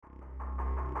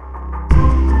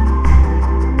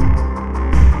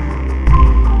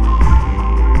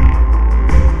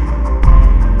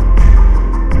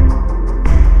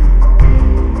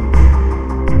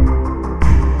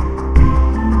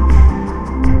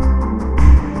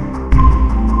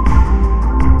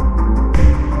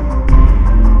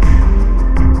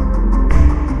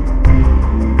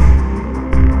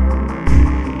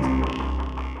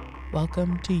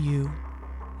welcome to you.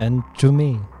 And to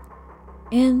me.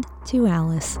 And to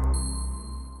Alice.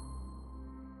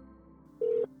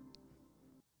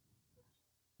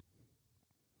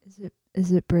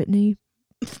 Is it Brittany?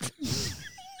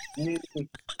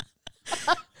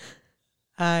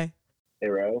 Hi. Hey,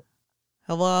 Ro.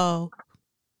 Hello.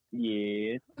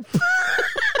 Yeah.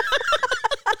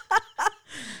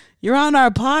 You're on our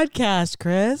podcast,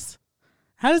 Chris.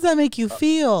 How does that make you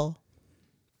feel?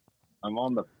 I'm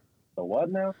on the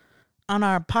what now? On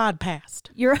our podcast.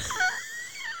 You're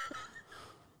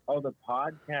Oh, the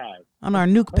podcast. On our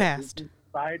nuke This past. is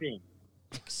exciting.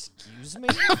 Excuse me?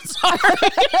 I'm sorry.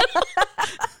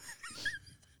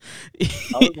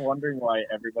 I was wondering why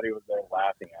everybody was there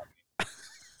laughing at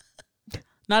me.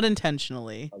 Not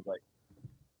intentionally. I was like,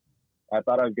 I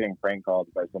thought I was getting prank called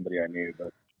by somebody I knew,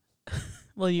 but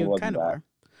Well, It you wasn't kind of that. are.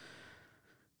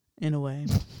 In a way.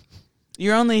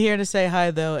 You're only here to say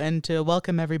hi, though, and to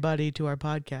welcome everybody to our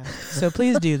podcast. So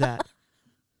please do that.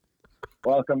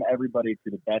 welcome everybody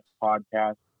to the best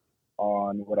podcast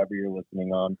on whatever you're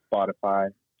listening on, Spotify.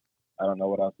 I don't know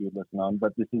what else you would listen on,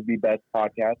 but this is the best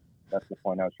podcast. That's the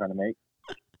point I was trying to make.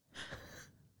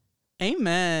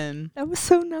 Amen. That was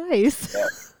so nice.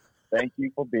 Yes. Thank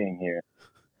you for being here.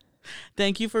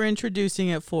 Thank you for introducing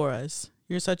it for us.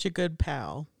 You're such a good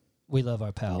pal. We love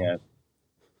our pal. Yes.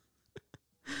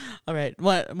 All right.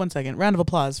 One second. Round of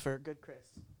applause for good Chris.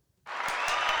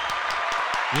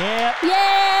 Yeah.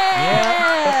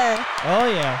 Yeah! Oh,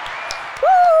 yeah.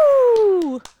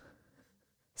 Woo!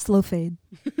 Slow fade.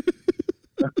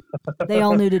 They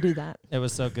all knew to do that. It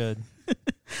was so good.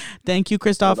 Thank you,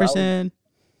 Christofferson.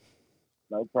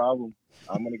 No problem.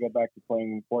 I'm going to go back to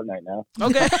playing Fortnite now.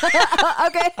 Okay.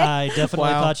 Okay. I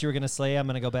definitely Wow. thought you were going to say, I'm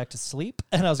going to go back to sleep.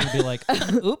 And I was going to be like,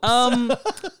 oops.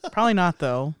 Probably not,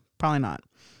 though. Probably not.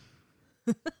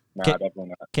 No, Okay. definitely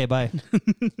not. Okay, bye.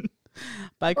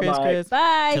 Bye, Chris. Bye-bye. Chris.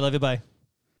 Bye. Okay, love you, bye.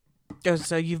 Oh,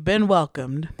 so you've been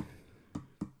welcomed.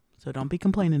 So don't be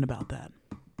complaining about that.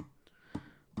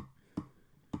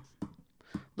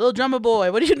 Little drummer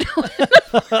boy, what are you doing?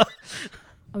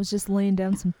 I was just laying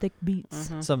down some thick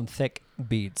beats. Some thick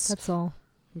beats. That's all.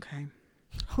 Okay.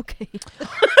 Okay.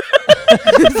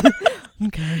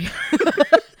 Okay.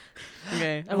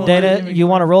 Okay. I won't Dana, you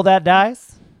want to roll that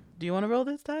dice? Do you want to roll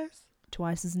this dice?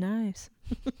 Twice as nice.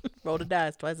 Roll the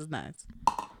dice twice as nice.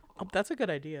 Oh, that's a good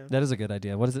idea. That is a good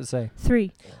idea. What does it say?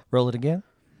 3. Roll it again?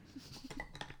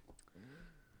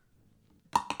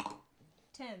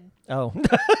 10. Oh.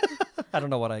 I don't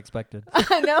know what I expected.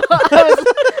 I know.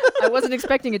 I wasn't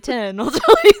expecting a 10. I'll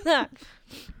tell you that.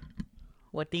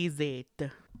 What is it?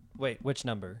 Wait, which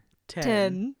number?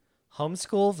 10.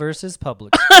 Homeschool versus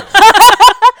public school.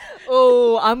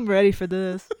 Oh, I'm ready for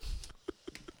this.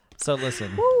 So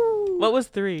listen. Woo. What was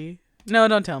 3? No,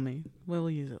 don't tell me. We'll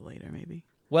use it later, maybe.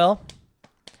 Well,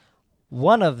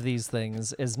 one of these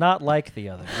things is not like the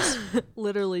others.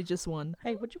 Literally just one.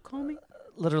 Hey, what'd you call me?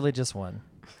 Literally just one.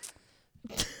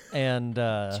 And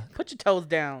Put your toes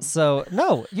down. so,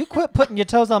 no, you quit putting your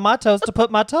toes on my toes to put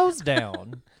my toes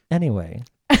down. Anyway.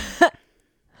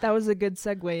 That was a good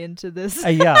segue into this.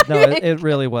 Yeah, no, it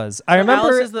really was. I remember.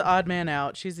 Alice is the odd man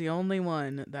out. She's the only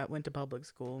one that went to public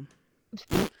school.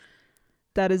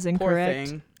 That is Poor incorrect.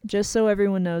 thing. Just so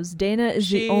everyone knows, Dana is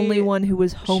She- the only one who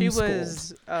was homeschooled. She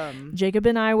was. Jacob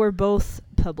and I were both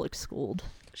public schooled.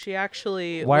 She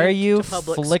actually. Why are went you to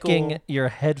public flicking school. your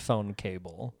headphone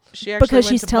cable? She actually Because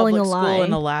went she's to telling public a school lie.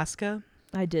 in Alaska.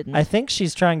 I didn't. I think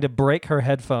she's trying to break her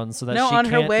headphones so that No, she on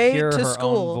can't her way hear to her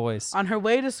school. own voice. On her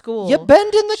way to school. You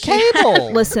bend in the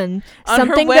cable. Listen, On her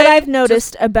something way that I've to-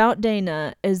 noticed about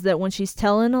Dana is that when she's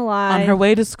telling a lie, On her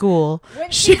way to school. when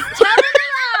she- she's telling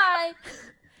a lie,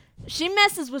 she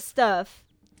messes with stuff.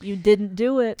 You didn't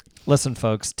do it. Listen,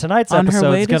 folks, tonight's On her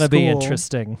episode way is to going to be school.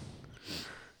 interesting.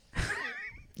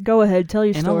 Go ahead, tell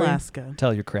your In story. Alaska.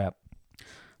 Tell your crap.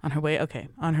 On her way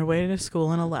to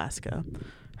school in Alaska.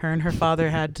 Her and her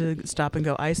father had to stop and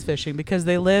go ice fishing because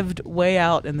they lived way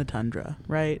out in the tundra,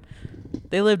 right?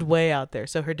 They lived way out there.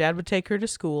 So her dad would take her to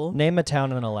school. Name a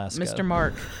town in Alaska. Mr.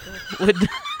 Mark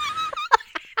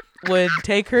would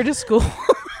take her to school.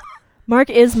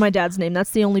 Mark is my dad's name. That's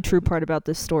the only true part about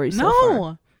this story so far.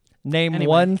 No. Name Anyway.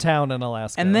 one town in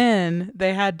Alaska. And then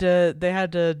they had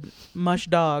to mush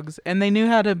dogs, and they knew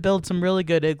how to build some really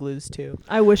good igloos too.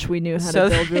 I wish we knew how So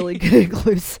to build really good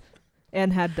igloos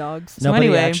and had dogs. So Nobody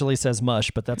anyway. actually says mush,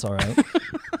 but that's all right.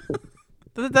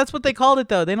 That's what they called it,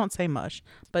 though. They don't say mush,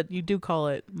 but you do call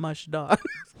it mush dog.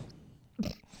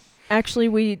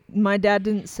 Actually, my dad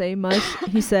didn't say much.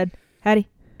 He said, Hattie.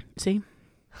 See?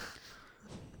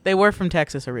 They were from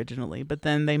Texas originally, but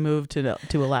then they moved to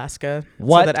Alaska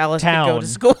What so that Alice town? could go to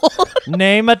school.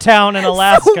 Name a town in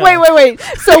Alaska. Wait.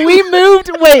 So we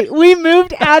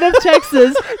moved out of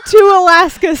Texas to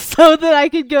Alaska so that I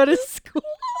could go to school.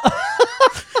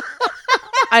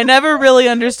 I never really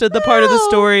understood the part of the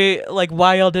story, like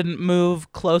why y'all didn't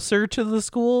move closer to the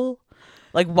school.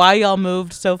 Like why y'all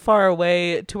moved so far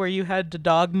away to where you had to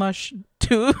dog mush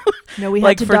to No, we had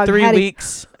like to for dog 3 Hattie.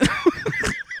 weeks.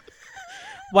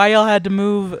 Why y'all had to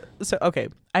move so okay.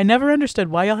 I never understood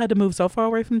why y'all had to move so far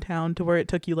away from town to where it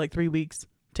took you like 3 weeks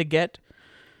to get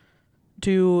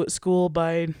to school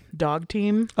by dog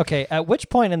team. Okay, at which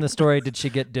point in the story did she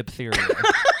get diphtheria?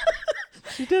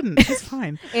 She didn't. She's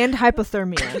fine. And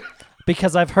hypothermia.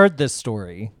 Because I've heard this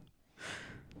story.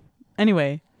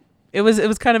 Anyway, it was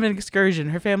kind of an excursion.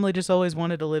 Her family just always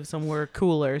wanted to live somewhere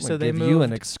cooler, so they give you an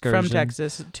moved excursion. from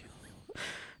Texas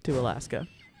to Alaska.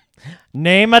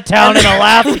 Name a town in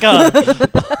Alaska.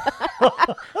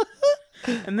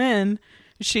 And then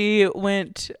she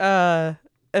went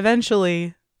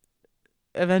eventually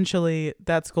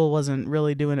that school wasn't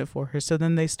really doing it for her. So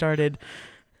then they started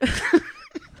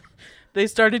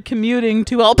commuting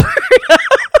to Alberta.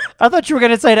 I thought you were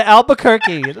going to say to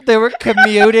Albuquerque. They were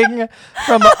commuting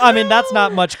from, I mean, that's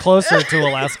not much closer to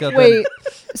Alaska Wait.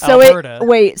 than So Alberta.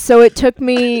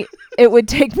 it would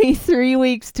take me 3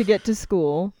 weeks to get to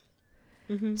school.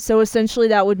 Mm-hmm. So essentially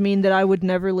that would mean that I would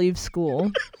never leave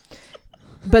school.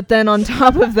 But then on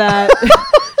top of that,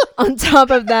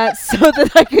 so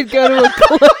that I could go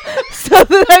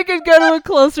to a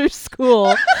closer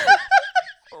school,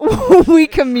 we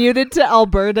commuted to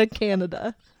Alberta,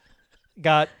 Canada.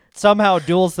 Got somehow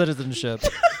dual citizenship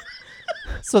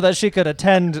so that she could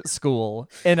attend school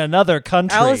in another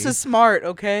country. Alice is smart,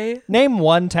 okay? Name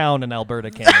one town in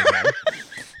Alberta, Canada.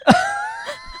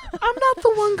 I'm not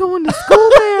the one going to school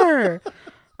there.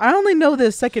 I only know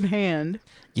this secondhand.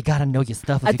 You got to know your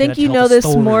stuff. If I you're think gonna you tell know the this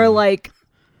story. more like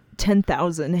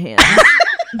 10,000 hands.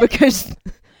 Because,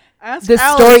 Ask The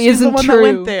Alice, story she's the isn't one true. that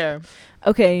went there.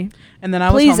 okay, And then I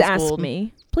was please homeschooled. ask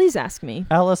me. Please ask me.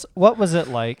 Alice, what was it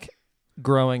like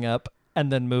growing up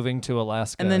and then moving to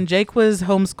Alaska? And then Jake was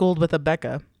homeschooled with a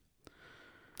Becca.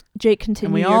 Jake, continue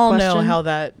And we your all question. know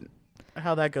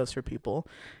how that goes for people.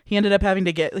 He ended up having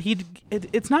to get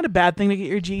it's not a bad thing to get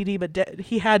your GED, but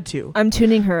he had to. I'm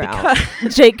tuning her out.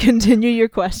 Jake, continue your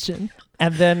question.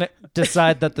 and then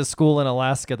decide that the school in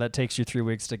Alaska that takes you 3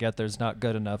 weeks to get there is not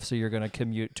good enough, so you're going to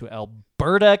commute to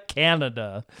Alberta,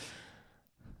 Canada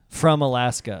from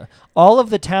Alaska. All of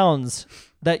the towns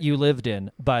that you lived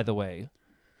in, by the way,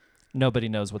 nobody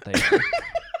knows what they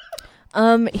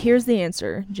are. Here's the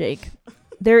answer, Jake.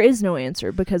 There is no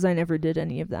answer because I never did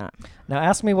any of that. Now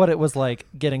ask me what it was like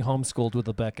getting homeschooled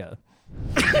with Becca.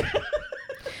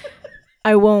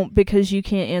 I won't because you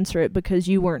can't answer it because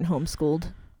you weren't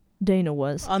homeschooled. Dana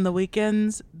was. On the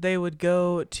weekends, they would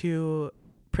go to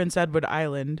Prince Edward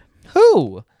Island.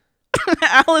 Who?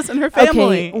 Alice and her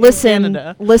family. Okay, in listen,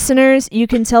 Canada. listeners, you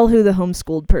can tell who the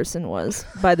homeschooled person was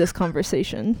by this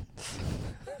conversation.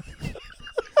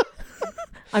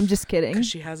 I'm just kidding. 'Cause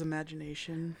she has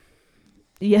imagination.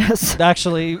 Yes.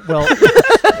 Actually, well,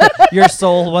 your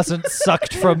soul wasn't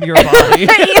sucked from your body.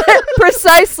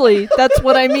 Precisely. That's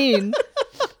what I mean.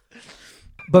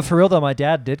 But for real, though, my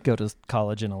dad did go to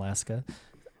college in Alaska,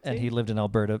 and he lived in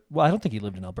Alberta. Well, I don't think he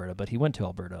lived in Alberta, but he went to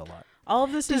Alberta a lot. All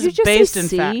of this Did is you just based say in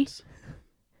C? facts.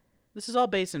 This is all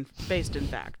based in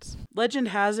facts. Legend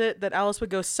has it that Alice would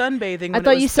go sunbathing. I when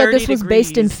thought it was you said this 30 was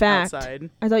based in degrees fact. outside,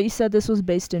 I thought you said this was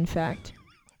based in fact.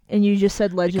 And you just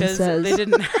said legend because says. they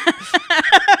didn't.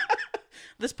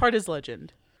 This part is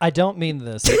legend. I don't mean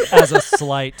this as a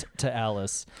slight to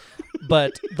Alice,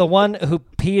 but the one who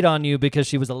peed on you because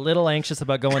she was a little anxious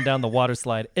about going down the water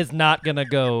slide is not going to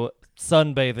go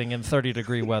sunbathing in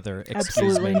 30-degree weather. Excuse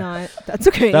Absolutely me. not. That's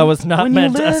okay. That was not When you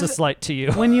meant as a live- slight to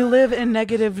you. When you live in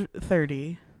negative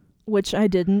 30 Which I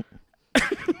didn't.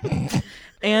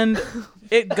 and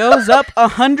it goes up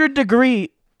 100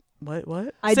 degree.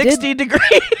 What? I 60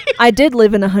 degree. I did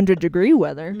live in 100-degree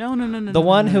weather. No. The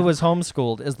one who was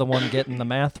homeschooled is the one getting the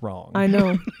math wrong. I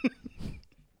know.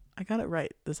 I got it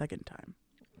right the second time.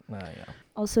 Yeah.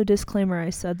 Also, disclaimer, I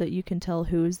said that you can tell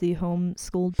who is the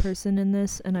homeschooled person in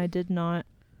this, and I did not.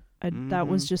 That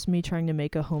was just me trying to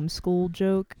make a homeschool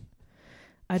joke.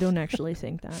 I don't actually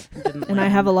think that. Didn't And I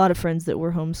land. have a lot of friends that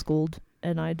were homeschooled,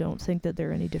 and I don't think that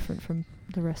they're any different from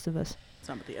the rest of us.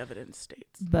 Some of the evidence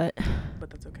states, But, but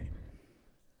that's okay.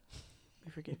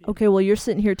 We forgive you. okay, well, you're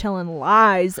sitting here telling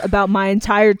lies about my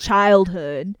entire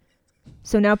childhood.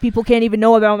 So now people can't even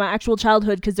know about my actual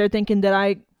childhood because they're thinking that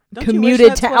I Don't you wish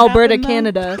commuted that's to what Alberta, happened, though?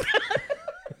 Canada.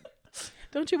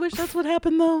 Don't you wish that's what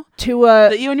happened though? to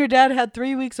That you and your dad had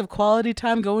 3 weeks of quality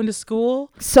time going to school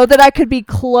so that I could be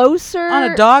closer on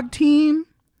a dog team?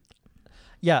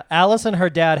 Yeah, Alice and her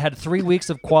dad had 3 weeks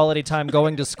of quality time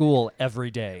going to school every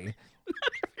day.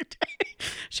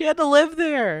 She had to live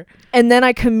there. And then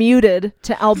I commuted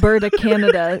to Alberta,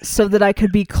 Canada, so that I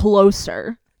could be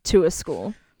closer to a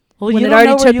school. Well, When you it don't already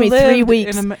know where took you me 3 lived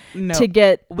weeks in no, to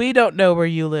get. we don't know where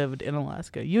you lived in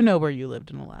Alaska. You know where you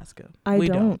lived in Alaska. I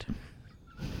don't.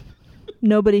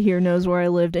 Nobody here knows where I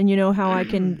lived. And you know how I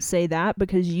can say that?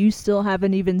 Because you still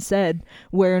haven't even said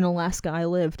where in Alaska I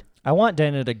lived. I want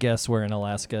Dana to guess where in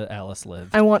Alaska Alice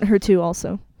lived. I want her to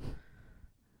also.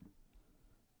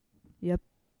 Yep.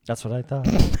 That's what I thought.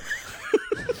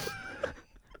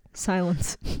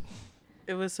 Silence.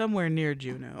 It was somewhere near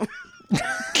Juneau.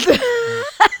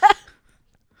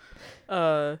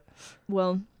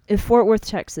 Well, if Fort Worth,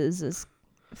 Texas is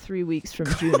 3 weeks from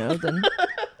Juneau, then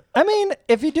I mean,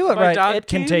 if you do it By right, dog it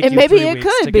can team? take and you maybe 3 it weeks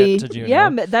could to be. get to Juneau. Yeah,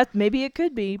 that maybe it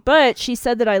could be. But she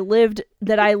said that I lived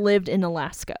in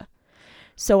Alaska,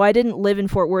 so I didn't live in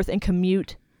Fort Worth and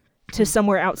commute to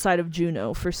somewhere outside of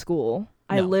Juneau for school.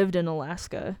 I No. lived in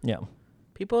Alaska. Yeah.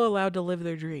 People are allowed to live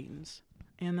their dreams,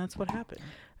 and that's what happened.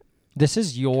 This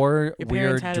is your Your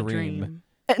weird parents had a dream. dream.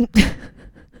 And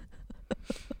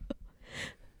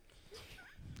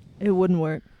it wouldn't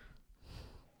work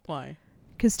Why?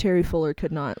 because Terry Fuller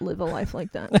could not live a life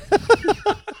like that.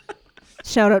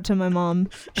 Shout out to my mom.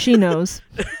 She knows.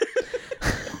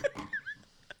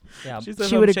 Yeah. She's at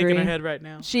She home would shaking her agree. head right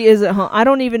now. She is at home. I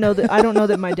don't know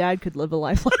that my dad could live a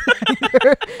life like that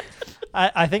either.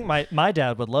 I think my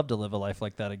dad would love to live a life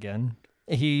like that again.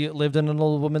 He lived in an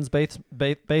old woman's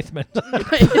basement.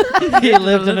 He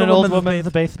lived in an old woman's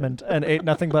basement and ate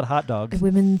nothing but hot dogs.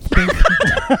 Women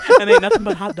And ain't nothing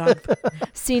but hot dogs.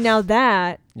 see now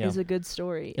that Yeah. is a good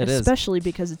story, It is. especially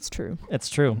because it's true. It's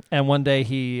true. And one day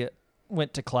he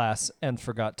went to class and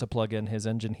forgot to plug in his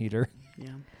engine heater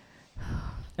Yeah.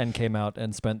 and came out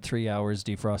and spent 3 hours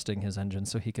defrosting his engine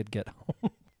so he could get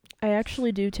home. I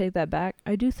actually do take that back.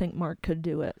 I do think Mark could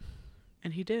do it,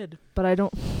 And he did. but I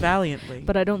don't. Valiantly.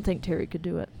 But I don't think Terry could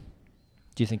do it.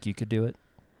 Do you think you could do it?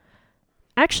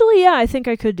 Actually, yeah, I think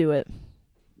I could do it,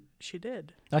 She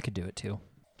did. I could do it too.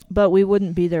 but we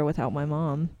wouldn't be there without my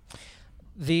mom.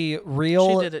 The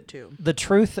real, She did it too. the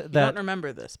truth You that don't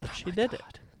remember this, but she did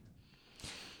it.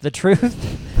 The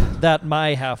truth that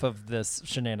my half of this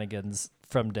shenanigans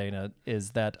from Dana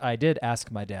is that I did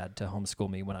ask my dad to homeschool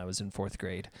me when I was in 4th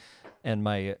grade. And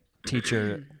my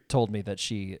teacher told me that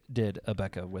she did a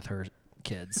Becca with her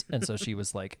kids. And so she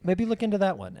was like, maybe look into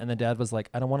that one. And then dad was like,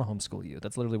 I don't want to homeschool you.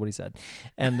 That's literally what he said.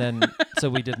 And then, so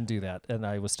we didn't do that. And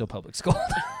I was still public school.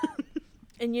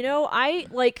 And you know, I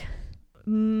like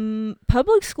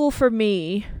public school for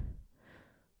me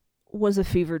was a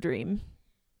fever dream.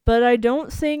 But I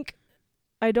don't think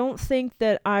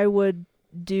that I would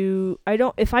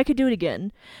if I could do it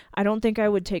again, I don't think I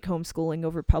would take homeschooling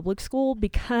over public school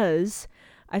because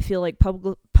I feel like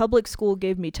public school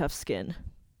gave me tough skin.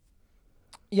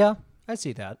 Yeah, I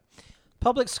see that.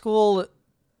 Public school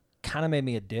kind of made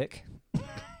me a dick.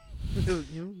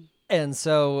 And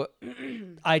so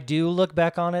I do look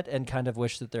back on it and kind of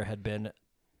wish that there had been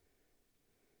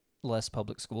less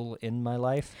public school in my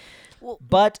life. Well,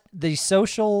 But the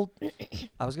social,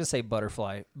 I was going to say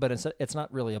butterfly, but it's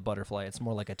not really a butterfly. It's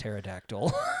more like a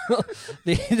pterodactyl.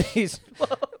 These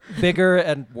bigger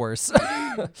and worse.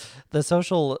 The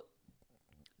social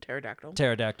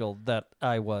pterodactyl that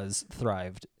I was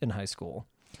thrived in high school.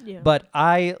 yeah. But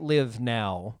I live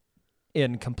now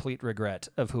in complete regret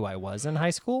of who I was in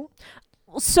high school.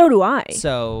 Well, so do I.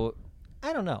 So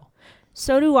I don't know.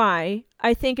 So do I.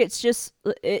 I think it's just,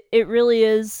 it really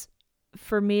is,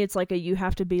 for me, it's like you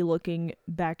have to be looking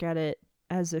back at it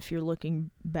as if you're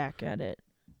looking back at it.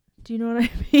 Do you know what I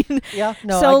mean? Yeah,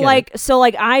 no, So I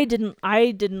get it.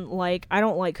 I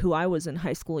don't like who I was in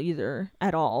high school either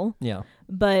at all. Yeah.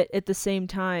 But at the same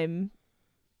time,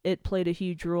 it played a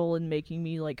huge role in making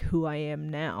me like who I am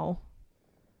now.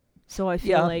 So I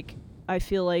feel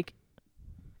like,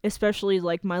 especially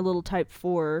like my little type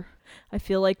 4, I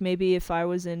feel like maybe if I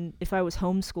was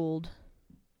homeschooled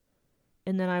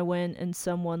and then I went and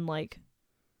someone like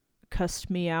cussed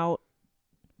me out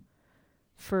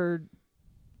for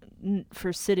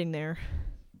sitting there,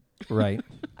 Right.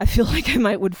 I feel like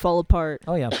I would fall apart.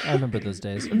 Oh, yeah. I remember those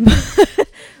days.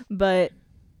 But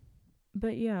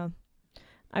yeah,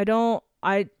 I don't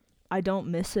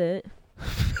miss it.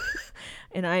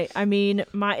 And I mean,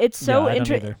 it's so Yeah, I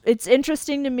don't either. it's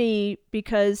interesting to me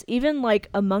because even like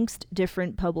amongst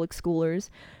different public schoolers,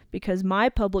 because my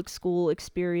public school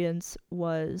experience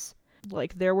was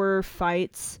Like there were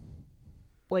fights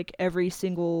like every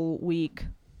single week,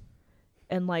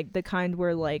 and like the kind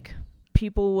where like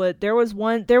people would there was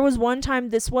one time,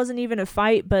 this wasn't even a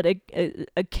fight, but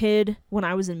a kid, when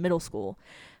I was in middle school,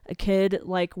 a kid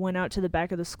like went out to the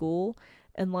back of the school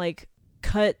and like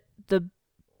cut the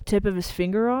tip of his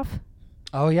finger off.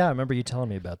 Oh yeah, I remember you telling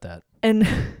me about that. And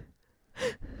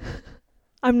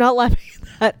I'm not laughing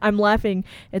at that. I'm laughing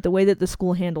at the way that the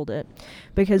school handled it,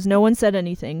 because no one said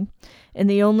anything. And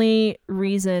the only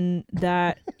reason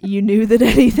that you knew that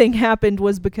anything happened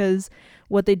was because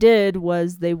what they did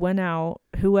was they went out,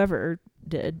 whoever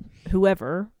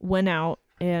went out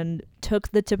and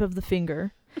took the tip of the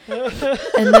finger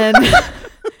and then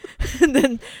and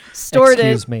then stored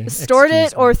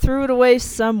it or threw it away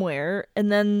somewhere,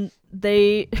 and then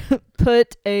they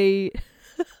put a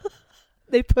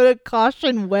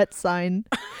caution wet sign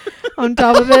on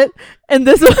top of it. And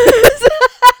this was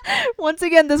once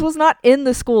again, this was not in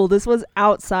the school, this was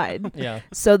outside. Yeah.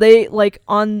 So they like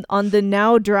on the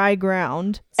now dry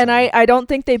ground. And I don't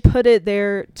think they put it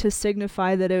there to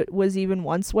signify that it was even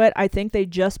once wet. I think they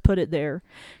just put it there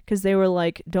because they were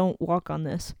like, don't walk on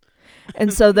this.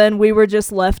 And so then we were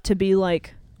just left to be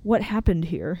like, what happened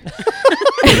here?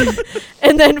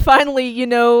 And then finally, you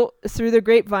know, through the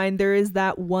grapevine, there is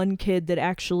that one kid that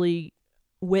actually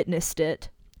witnessed it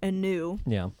and knew.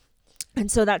 Yeah. And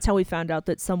so that's how we found out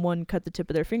that someone cut the tip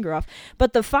of their finger off.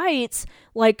 But the fights,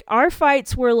 like our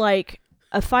fights were like,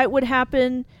 a fight would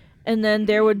happen and then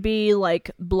there would be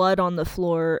like blood on the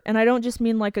floor. And I don't just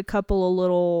mean like a couple of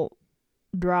little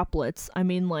droplets. I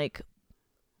mean like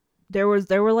there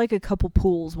were like a couple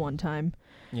pools one time.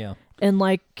 Yeah. And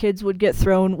like kids would get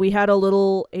thrown. We had a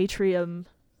little we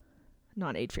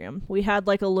had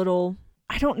like a little,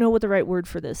 I don't know what the right word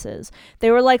for this is.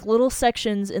 They were like little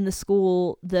sections in the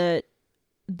school that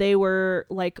they were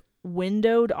like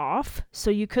windowed off,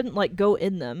 so you couldn't like go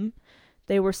in them.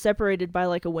 They were separated by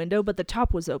like a window, but the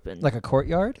top was open. Like a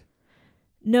courtyard?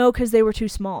 No, because they were too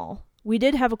small. We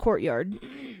did have a courtyard,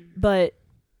 but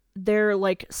they're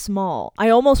like small. I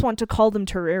almost want to call them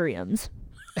terrariums.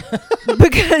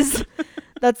 Because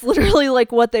that's literally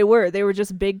like what they were. They were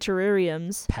just big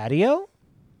terrariums. Patio?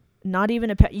 Not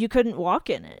even you couldn't walk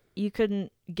in it. You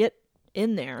couldn't get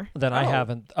in there. Then I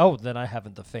haven't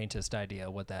the faintest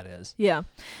idea what that is. Yeah.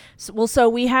 So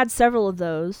we had several of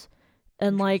those,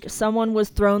 and like someone was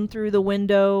thrown through the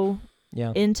window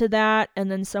into that,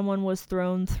 and then someone was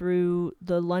thrown through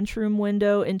the lunchroom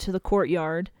window into the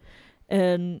courtyard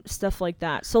and stuff like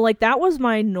that. So like that was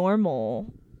my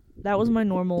normal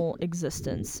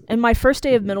existence. And my first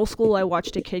day of middle school, I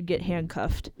watched a kid get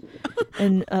handcuffed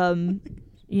and,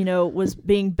 you know, was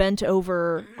being bent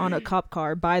over on a cop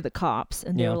car by the cops.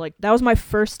 And they were like, that was my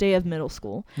first day of middle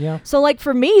school. Yeah. So like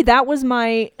for me, that was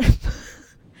my,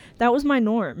 that was my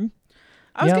norm.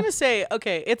 I was going to say,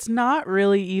 okay, it's not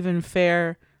really even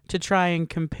fair to try and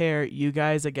compare you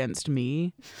guys against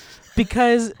me,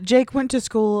 because Jake went to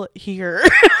school here.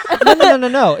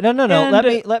 No.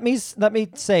 Let me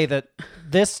say that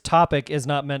this topic is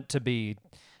not meant to be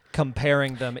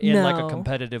comparing them in like a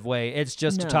competitive way. It's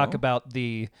just to talk about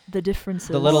the differences,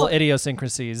 the little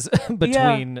idiosyncrasies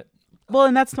between. Yeah. Well,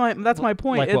 and that's my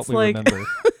point. Like it's what we like, remember.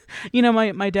 You know,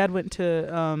 my dad went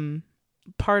to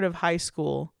part of high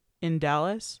school in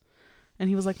Dallas, and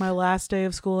he was like, my last day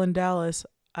of school in Dallas,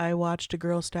 I watched a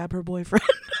girl stab her boyfriend.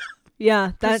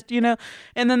 Yeah, that just, you know,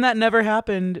 and then that never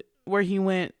happened where he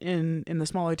went in the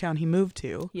smaller town he moved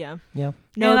to. Yeah. Yeah.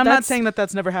 No, and I'm not saying that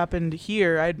that's never happened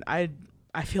here.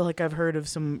 I feel like I've heard of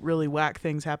some really whack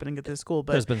things happening at this school,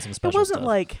 but there's been some special it wasn't stuff.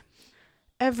 like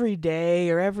every day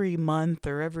or every month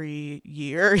or every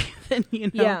year. Even,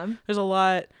 you know, Yeah. There's a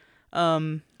lot.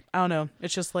 I don't know.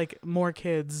 It's just like more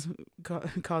kids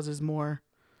causes more.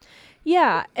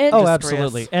 Yeah. And Oh, stress.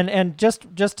 absolutely. And just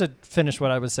to finish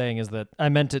what I was saying is that I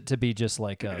meant it to be just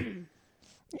like a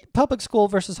public school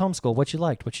versus homeschool. What you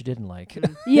liked, what you didn't like.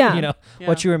 Yeah. You know,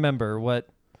 what you remember,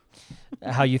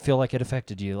 how you feel like it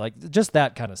affected you, like just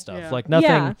that kind of stuff. Yeah. Like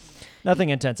nothing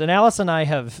intense. And Alice and I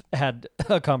have had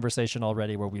a conversation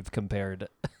already where we've compared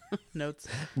notes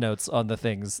on the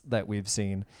things that we've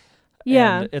seen.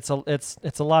 Yeah. And it's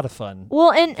a lot of fun.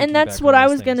 Well, and that's what I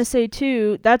was going to say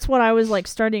too. That's what I was like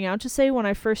starting out to say when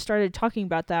I first started talking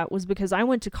about that, was because I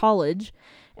went to college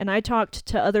and I talked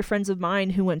to other friends of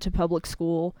mine who went to public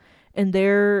school, and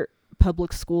their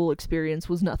public school experience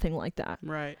was nothing like that.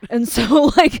 Right. And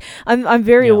so like I'm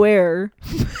very aware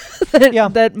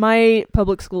that my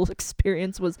public school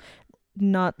experience was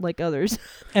not like others.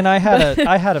 And I had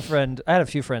a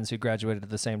few friends who graduated at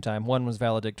the same time. One was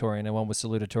valedictorian and one was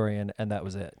salutatorian, and that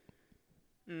was it.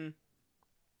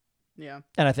 Yeah.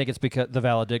 And I think it's because the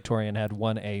valedictorian had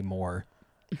 1A more.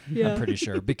 Yeah. I'm pretty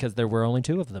sure, because there were only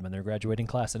 2 of them in their graduating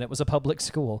class, and it was a public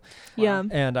school. Yeah.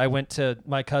 And I went to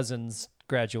my cousin's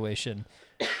graduation,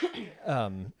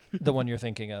 the one you're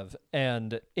thinking of,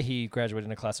 and he graduated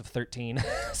in a class of 13.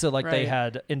 So like they Right.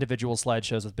 had individual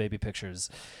slideshows with baby pictures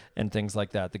and things like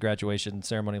that. The graduation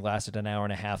ceremony lasted an hour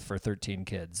and a half for 13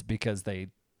 kids because they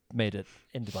made it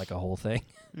into like a whole thing.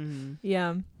 Mm-hmm.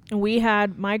 Yeah. And we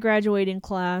had my graduating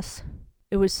class.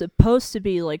 It was supposed to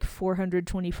be like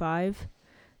 425,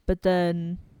 but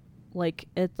then like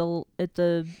at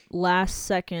the last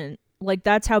second, like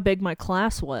that's how big my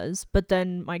class was, but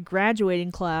then my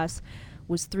graduating class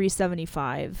was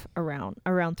 375 around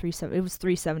 370. It was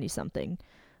 370 something.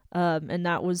 And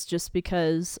that was just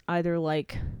because either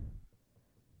like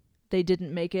they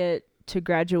didn't make it to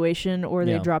graduation or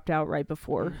they Yeah. dropped out right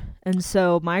before. And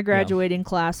so my graduating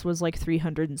class was like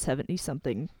 370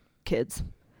 something kids.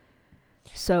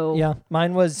 So Yeah,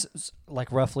 mine was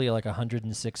like roughly like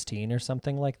 116 or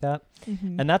something like that.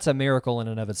 mhm. And that's a miracle in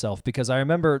and of itself, because I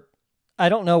remember, I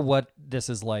don't know what this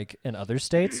is like in other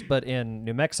states, but in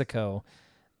New Mexico,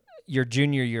 your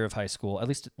junior year of high school, at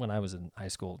least when I was in high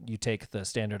school, you take the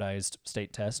standardized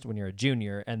state test when you're a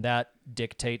junior, and that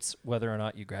dictates whether or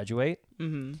not you graduate.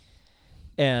 Mm-hmm.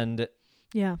 And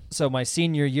Yeah. so my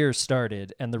senior year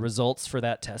started, and the results for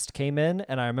that test came in,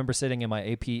 and I remember sitting in my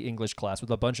AP English class with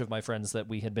a bunch of my friends that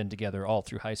we had been together all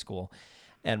through high school,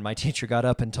 and my teacher got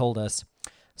up and told us,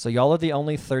 so y'all are the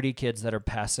only 30 kids that are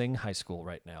passing high school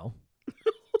right now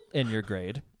in your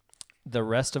grade. The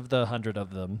rest of the 100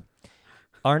 of them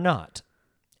are not,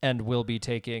 and will be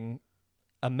taking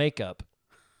a makeup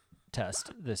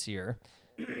test this year.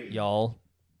 Y'all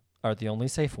are the only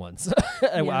safe ones.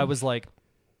 And Yeah. I was like,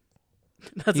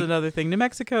 That's another thing. New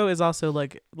Mexico is also,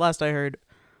 like, last I heard,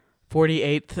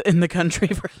 48th in the country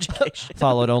for education.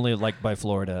 followed only like by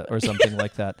Florida or something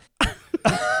like that.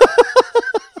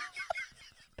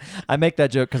 I make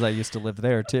that joke because I used to live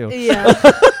there too. Yeah.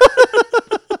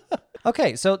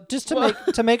 Okay, so just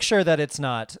to make sure that it's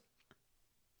not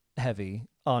heavy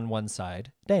on one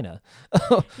side, Dana,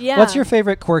 Yeah. what's your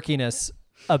favorite quirkiness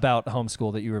about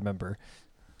homeschool that you remember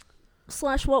 /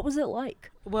 what was it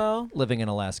like? Well, living in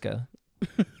Alaska?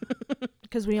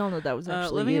 Because we all know that was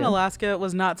actually living you. in Alaska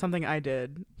was not something I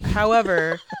did.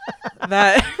 However,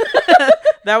 that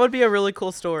that would be a really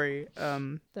cool story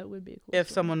That would be a cool if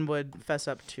story. someone would fess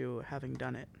up to having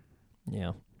done it.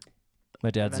 Yeah, my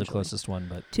dad's the Eventually. closest one,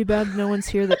 but Too bad no one's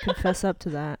here that can fess up to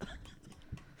that.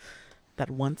 That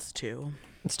wants to.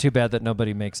 it's too bad that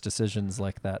nobody makes decisions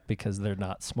like that because they're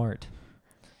not smart.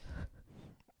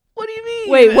 What do you mean?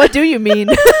 Wait, what do you mean?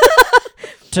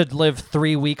 To live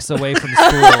 3 weeks away from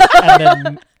school and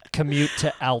then commute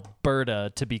to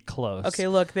Alberta to be close. Okay,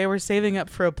 look, they were saving up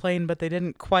for a plane, but they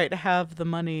didn't quite have the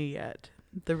money yet.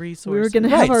 The resources. We were going to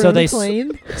Right, have our so own they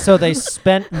plane. So they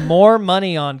spent more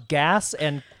money on gas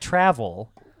and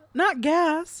travel Not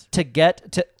gas. to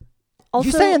get to. Also,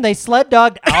 You saying they sled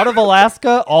dogged out of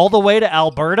Alaska all the way to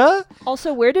Alberta?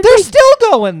 also, where did They're we still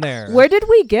going there. where did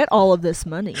we get all of this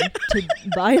money to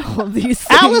buy all of these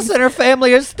things? Alice and her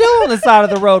family are still on the side of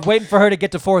the road waiting for her to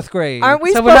get to 4th grade. Aren't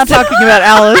we So we're not supposed to? talking about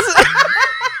Alice.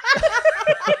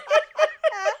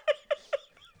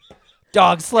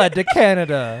 Dog sled to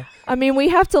Canada. I mean, we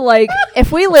have to like,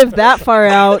 if we live that far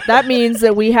out, that means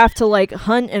that we have to like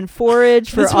hunt and forage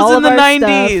for This all was in of the our stuff.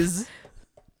 90s.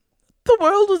 The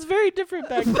world was very different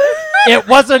back then. It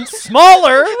wasn't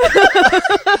smaller.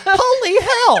 Holy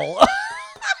hell.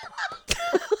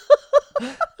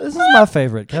 This is my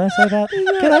favorite. Can I say that?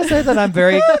 Can I say that I'm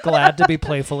very glad to be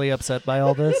playfully upset by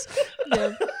all this?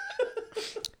 Yeah.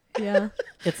 Yeah.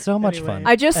 It's so much Anyway. fun.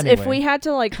 I just, if Anyway. we had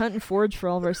to like hunt and forage for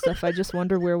all of our stuff, I just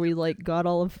wonder where we like got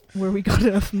where we got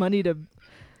enough money to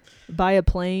buy a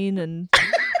plane and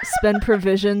spend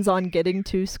provisions on getting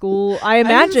to school. I I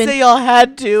didn't imagine. say y'all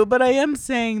had to, but I am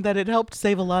saying that it helped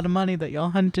save a lot of money that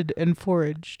y'all hunted and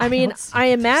foraged. I mean, don't see I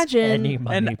there's imagine any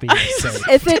money and being saved.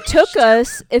 if it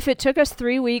took us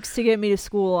 3 weeks to get me to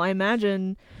school, I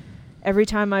imagine every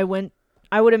time I went,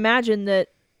 I would imagine that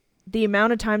the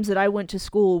amount of times that I went to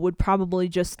school would probably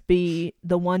just be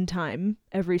the one time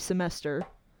every semester.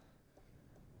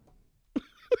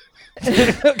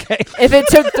 Okay. If it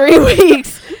took 3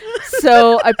 weeks.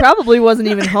 So I probably wasn't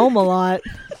even home a lot.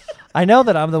 I know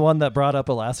that I'm the one that brought up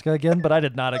Alaska again, but I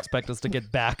did not expect us to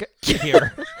get back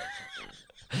here.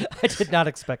 I did not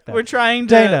expect that. We're trying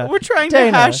Dana,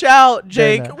 to hash out,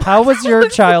 Jake. Dana, how was your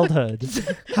childhood?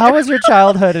 How was your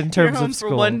childhood in You're terms home of school?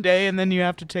 for one day, and then you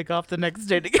have to take off the next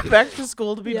day to get back to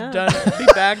school to be Yeah. done. Be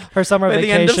back. Her summer by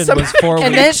the end of vacation summer was 4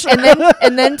 and weeks.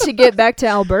 and then to get back to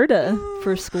Alberta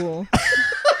for school.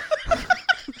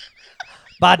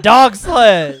 By dog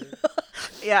sled.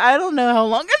 Yeah, I don't know how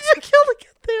long it took you to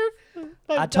get there.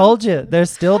 I told you, they're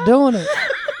still doing it.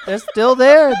 They're still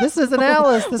there. This isn't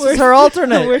Alice. This is her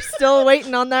alternate. We're still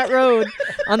waiting on that road,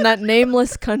 on that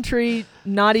nameless country,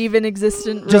 not even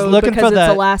existent road Just looking because for it's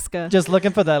that. Alaska. Just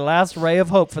looking for that last ray of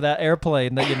hope for that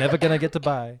airplane that you're never going to get to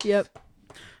buy. Yep.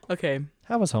 Okay.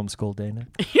 How was homeschool, Dana?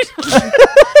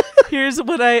 Here's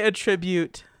what I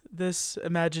attribute this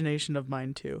imagination of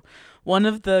mine to. One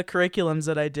of the curriculums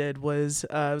that I did was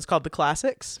it was called the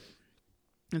Classics.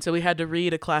 And so we had to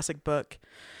read a classic book.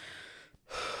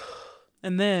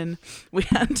 And then we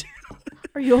had to...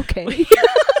 Are you okay?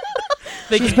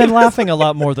 She's been laughing a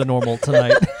lot more than normal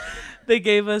tonight. They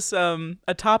gave us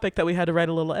a topic that we had to write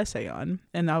a little essay on.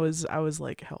 And I was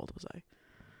like, how old was I?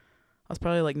 I was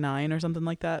probably like 9 or something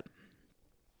like that.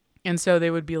 And so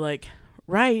they would be like,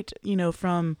 write,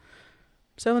 from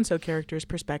so-and-so character's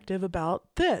perspective about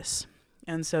this.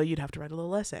 And so you'd have to write a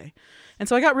little essay. And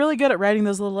so I got really good at writing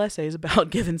those little essays about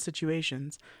given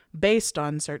situations based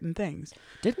on certain things.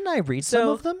 Didn't I read some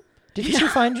of them?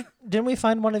 Didn't we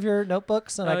find one of your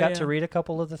notebooks and I got to read a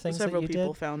couple of the things Several that you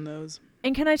people did? found those.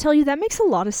 And can I tell you, that makes a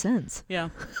lot of sense Yeah.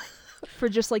 for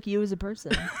just like you as a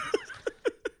person.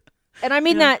 And I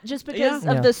mean Yeah. that just because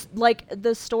Yeah. of this, like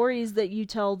the stories that you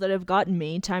tell that have gotten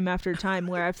me time after time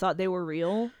where I've thought they were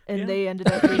real and Yeah. they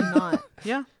ended up being not.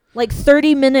 Yeah. Like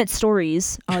 30-minute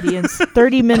stories, audience.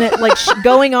 30-minute, like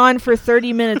going on for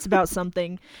 30 minutes about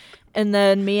something. And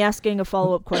then me asking a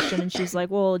follow-up question and she's like,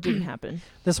 well, it didn't happen.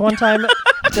 This one time,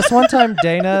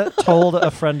 Dana told a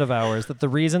friend of ours that the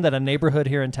reason that a neighborhood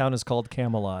here in town is called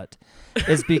Camelot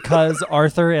is because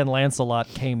Arthur and Lancelot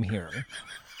came here.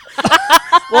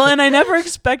 Well, and I never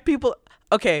expect people...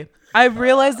 Okay, I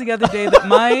realized the other day that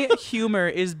my humor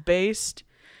is based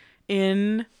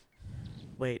in...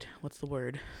 Wait, what's the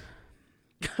word?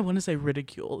 I want to say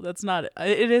ridicule. That's not it.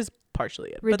 It is partially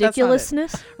it. But that's not it.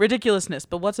 Ridiculousness? Ridiculousness,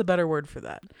 but what's a better word for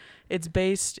that? It's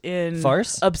based in...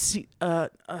 Farce? not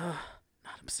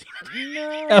obscenity.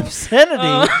 No.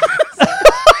 Obscenity?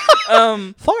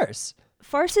 Farce.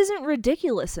 Farce isn't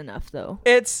ridiculous enough, though.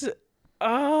 It's...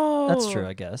 Oh. That's true,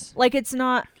 I guess. Like, it's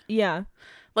not... Yeah.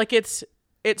 Like, it's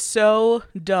so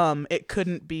dumb, it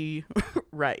couldn't be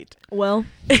right. Well...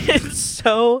 It's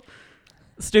so...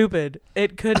 stupid.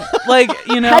 It could, like,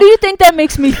 How do you think that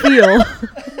makes me feel?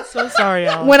 So sorry,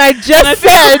 Al. When I just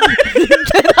said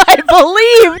that I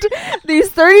believed these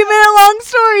 30-minute long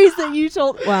stories that you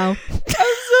told. Wow. I'm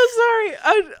so sorry.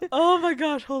 Oh my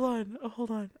gosh, hold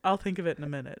on. I'll think of it in a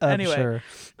minute. Anyway. Sure.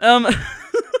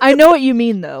 I know what you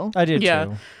mean, though. I do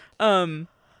Yeah. too.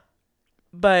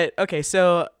 But okay,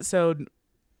 so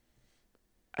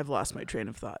I've lost my train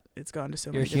of thought. It's gone to so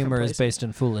Your many different humor places. is based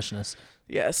in foolishness.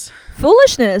 Yes.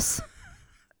 Foolishness.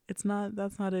 It's not.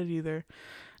 That's not it either.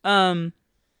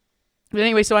 But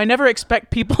anyway, so I never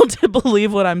expect people to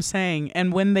believe what I'm saying,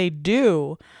 and when they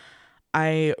do,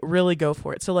 I really go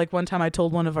for it. So like one time I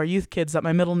told one of our youth kids that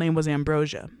my middle name was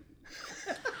Ambrosia,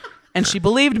 and she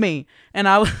believed me, and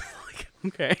I was like,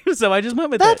 okay. So I just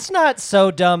went with That's it. not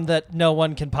so dumb that no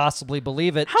one can possibly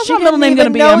believe it. How's She my middle didn't name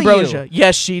going to even be know Ambrosia? you.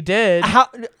 Yes, she did. How?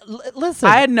 Listen.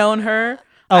 I had known her.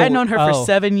 I had known her for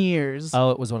 7 years.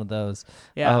 Oh, it was one of those.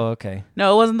 Yeah. Oh, okay.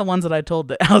 No, it wasn't the ones that I told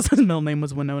that Alice's middle name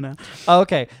was Winona. Oh,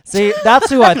 okay. See, that's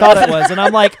who I thought it was, and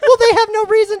I'm like, well, they have no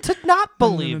reason to not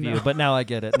believe No. you. But now I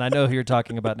get it, and I know who you're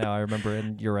talking about now. I remember,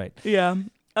 and you're right. Yeah.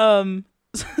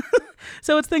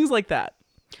 So it's things like that.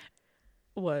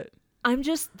 What?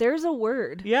 There's a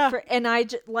word. Yeah. And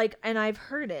I've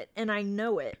heard it and I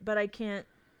know it, but I can't.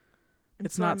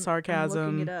 It's so not I'm sarcasm.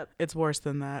 looking it up. It's worse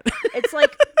than that. It's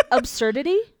like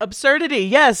absurdity. Absurdity.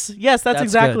 Yes. That's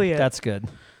exactly good. it. That's good.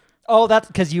 Oh, that's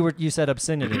because you said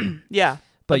obscenity, yeah.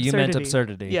 but you meant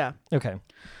absurdity. Yeah. Okay.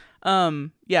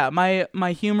 Yeah,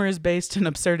 my humor is based in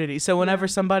absurdity. So whenever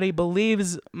somebody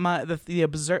believes the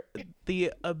absurd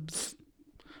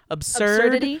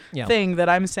Absurdity. Yeah. thing that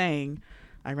I'm saying,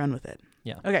 I run with it.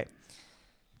 Yeah. Okay.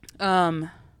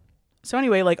 So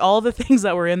anyway, like all the things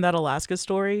that were in that Alaska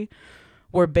story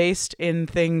were based in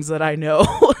things that I know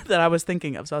that I was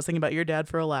thinking of. So I was thinking about your dad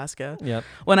for Alaska. Yep.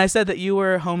 When I said that you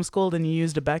were homeschooled and you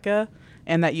used Abeka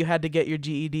and that you had to get your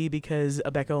GED because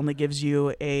Abeka only gives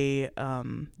you a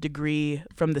degree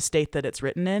from the state that it's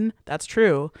written in, that's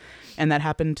true. And that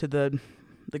happened to the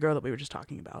girl that we were just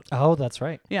talking about. Oh, that's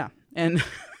right. Yeah. And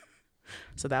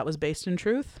So that was based in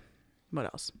truth. What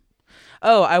else?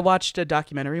 Oh, I watched a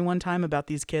documentary one time about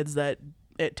these kids that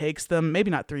it takes them, maybe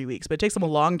not 3 weeks, but it takes them a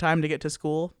long time to get to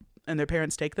school, and their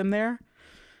parents take them there.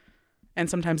 And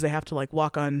sometimes they have to like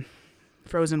walk on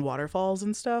frozen waterfalls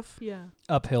and stuff. Yeah.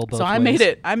 Uphill both So I ways.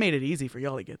 made it easy for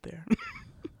y'all to get there.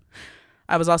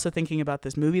 I was also thinking about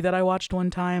this movie that I watched one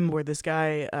time where this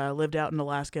guy lived out in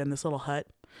Alaska in this little hut,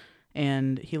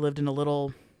 and he lived in a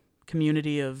little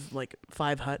community of like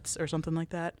 5 huts or something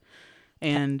like that.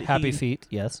 And Happy Feet,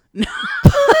 yes. I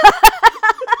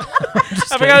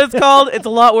forgot what it's called. It's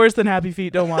a lot worse than Happy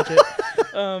Feet. Don't watch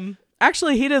it.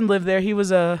 Actually, he didn't live there. He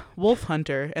was a wolf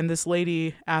hunter, and this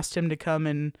lady asked him to come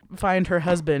and find her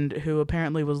husband, who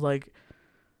apparently was like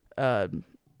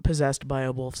possessed by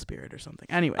a wolf spirit or something.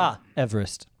 Anyway.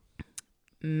 Everest.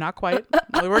 Not quite.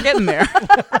 We're getting there.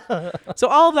 So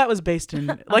all of that was based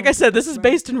in, like I said, this is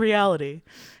based in reality.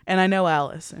 And I know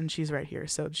Alice, and she's right here.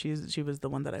 So she was the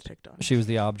one that I picked on. She was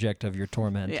the object of your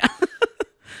torment. Yeah.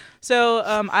 So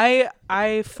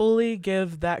I fully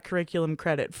give that curriculum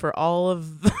credit for all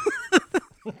of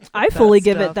I fully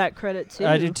give stuff. it that credit too.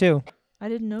 I do too. I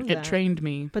didn't know that. It trained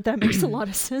me. But that makes a lot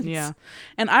of sense. Yeah.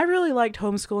 And I really liked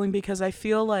homeschooling because I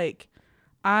feel like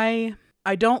I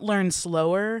don't learn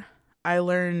slower. I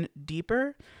learn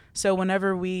deeper. So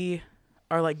whenever we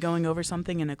are like going over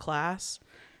something in a class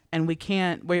and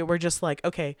we're just like,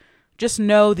 okay, just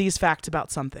know these facts about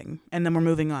something. And then we're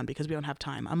moving on because we don't have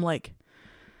time. I'm like,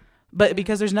 but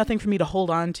because there's nothing for me to hold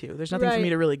on to, there's nothing for me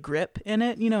to really grip in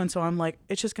it, and so I'm like,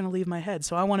 it's just going to leave my head.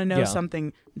 So I want to know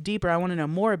something deeper. I want to know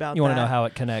more about You want to know how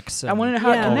it connects. I want to know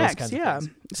how it all those connects, kinds of things.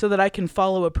 so that I can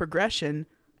follow a progression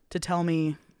to tell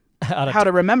me how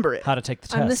to remember it. How to take the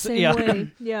test. I'm the same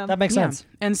way. Yeah. That makes sense.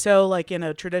 And so like in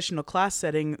a traditional class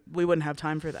setting, we wouldn't have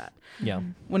time for that. Yeah.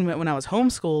 When I was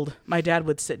homeschooled, my dad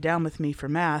would sit down with me for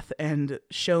math and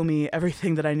show me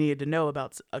everything that I needed to know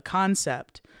about a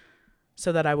concept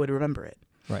so that I would remember it.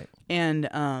 Right. And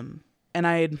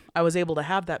I was able to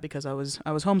have that because I was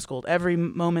homeschooled. Every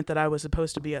moment that I was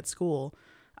supposed to be at school,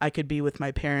 I could be with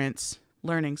my parents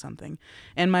learning something.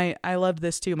 And I loved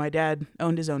this too. My dad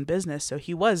owned his own business, so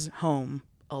he was home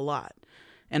a lot.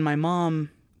 And my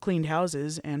mom cleaned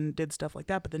houses and did stuff like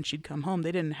that, but then she'd come home.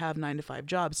 They didn't have 9-to-5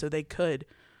 jobs, so they could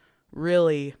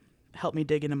really help me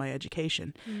dig into my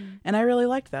education. And I really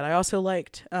liked that. I also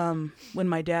liked when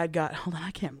my dad got, hold on,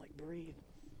 I can't like breathe.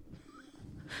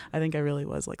 I think I really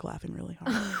was like laughing really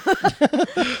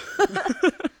hard.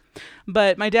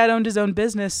 But my dad owned his own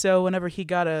business, so whenever he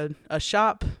got a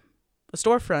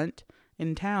storefront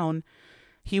in town,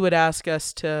 he would ask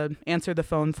us to answer the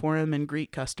phone for him and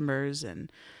greet customers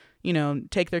and,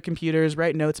 take their computers,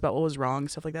 write notes about what was wrong,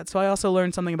 stuff like that. So I also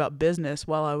learned something about business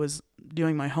while I was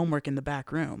doing my homework in the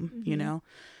back room,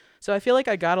 So I feel like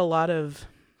I got a lot of,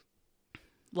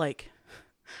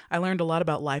 I learned a lot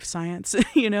about life science,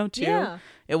 too. Yeah.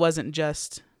 It wasn't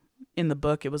just in the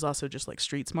book. It was also just like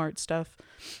street smart stuff.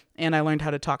 And I learned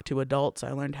how to talk to adults.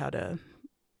 I learned how to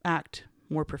act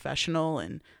more professional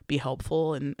and be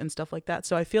helpful and stuff like that.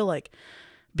 So I feel like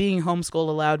being homeschooled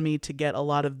allowed me to get a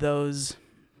lot of those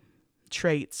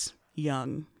traits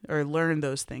young, or learn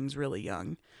those things really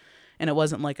young. And it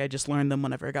wasn't like I just learned them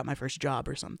whenever I got my first job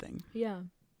or something. Yeah.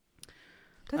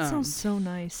 That sounds so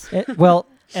nice.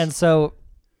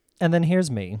 And then here's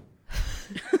me.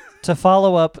 To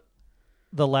follow up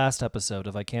the last episode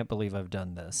of I Can't Believe I've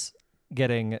Done This,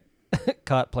 getting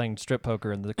caught playing strip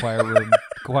poker in the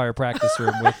choir practice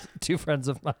room with 2 friends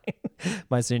of mine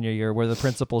my senior year, where the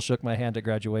principal shook my hand at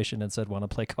graduation and said, "Want to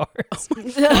play cards?"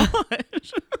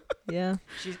 Yeah.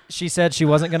 She said she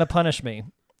wasn't going to punish me,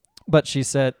 but she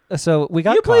said, so we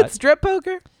got You caught. played strip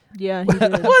poker? Yeah, he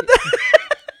did. What the?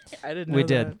 I didn't know We that.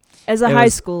 did. As a high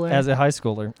schooler. As a high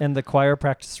schooler in the choir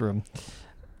practice room.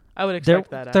 I would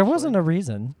expect that. There wasn't a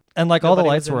reason. And all the Nobody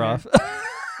lights was in were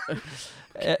there.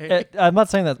 off. I'm not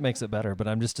saying that makes it better, but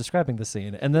I'm just describing the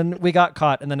scene. And then we got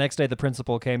caught, and the next day the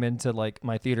principal came into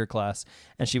my theater class,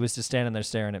 and she was just standing there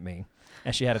staring at me,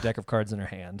 and she had a deck of cards in her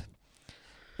hand.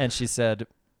 And she said,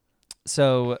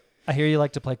 "So I hear you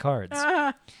like to play cards."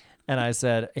 And I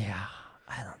said, "Yeah,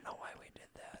 I don't know why we did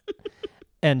that."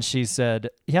 And she said,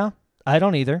 "Yeah, I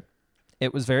don't either.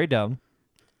 It was very dumb,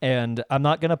 and I'm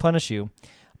not going to punish you,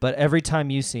 but every time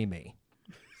you see me,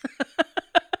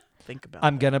 Think about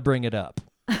I'm going to bring it up.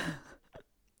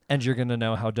 And you're going to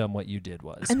know how dumb what you did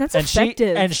was." And that's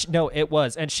effective. No, it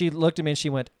was. And she looked at me and she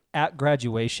went, "At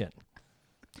graduation,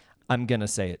 I'm going to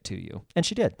say it to you." And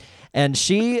she did. And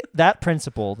that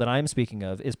principal that I'm speaking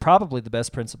of is probably the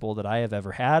best principal that I have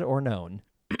ever had or known.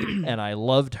 And I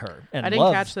loved her. And I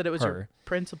didn't catch that it was your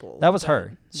principal. That was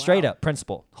her. Wow. Straight up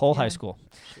principal, whole high school.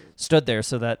 stood there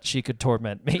so that she could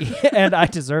torment me, and I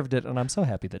deserved it, and I'm so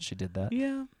happy that she did that.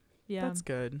 Yeah. Yeah. That's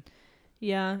good.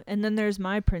 Yeah. And then there's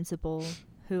my principal,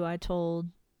 who I told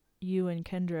you and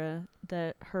Kendra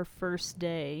that her first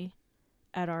day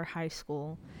at our high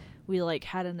school, we like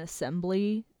had an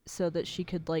assembly so that she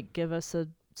could like give us a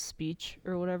speech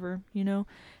or whatever, you know,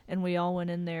 and we all went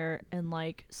in there, and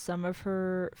like some of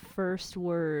her first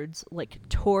words like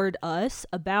toward us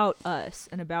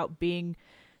and about being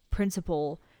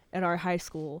principal at our high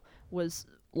school was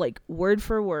like word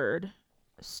for word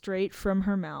straight from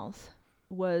her mouth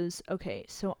was, okay,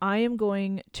 so I am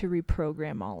going to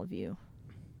reprogram all of you.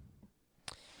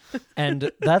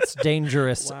 And that's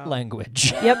dangerous Wow.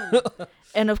 language. Yep.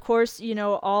 And of course, you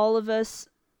know, all of us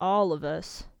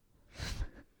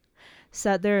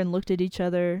sat there and looked at each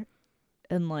other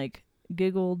and like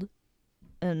giggled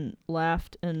and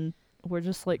laughed, and we're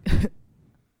just like,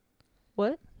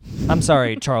 what? I'm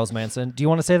sorry, Charles Manson. Do you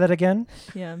want to say that again?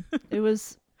 Yeah. It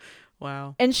was,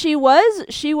 Wow. and she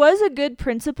was a good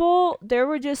principal. There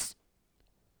were just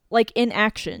like in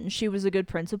action, she was a good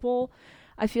principal.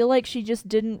 I feel like she just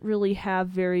didn't really have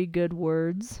very good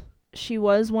words. She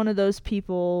was one of those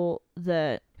people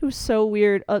that, it was so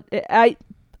weird. I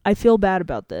feel bad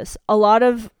about this. A lot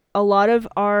of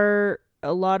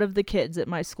the kids at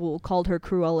my school called her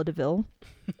Cruella de Vil.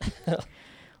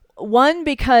 One,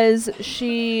 because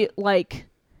she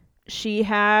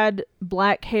had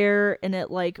black hair and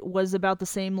it like was about the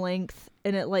same length,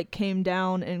 and it like came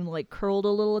down and like curled a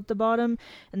little at the bottom,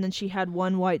 and then she had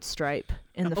one white stripe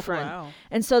in the front. Wow.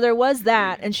 And so there was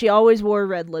that, and she always wore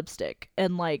red lipstick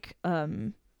and like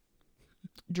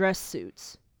dress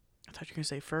suits. I thought you were going to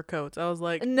say fur coats. I was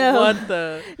like, No. what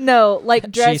the? No, like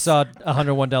dress She saw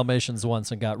 101 Dalmatians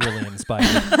once and got really inspired.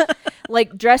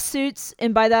 like dress suits,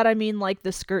 and by that I mean like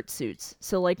the skirt suits.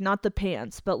 So like not the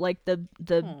pants, but like the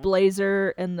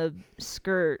blazer and the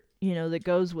skirt, you know, that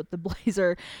goes with the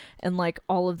blazer and like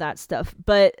all of that stuff.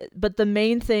 But the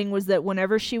main thing was that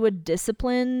whenever she would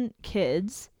discipline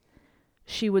kids,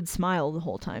 she would smile the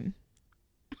whole time.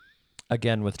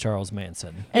 Again with Charles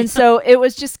Manson. And so it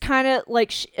was just kind of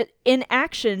like in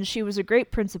action, she was a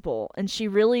great principal, and she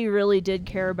really, really did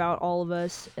care about all of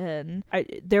us. And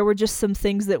there were just some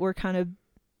things that were kind of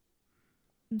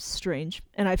strange,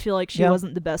 and I feel like she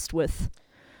wasn't the best with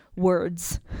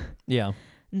words. Yeah.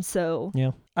 And so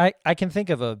Yeah. I can think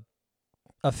of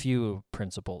a few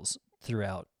principals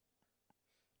throughout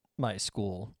my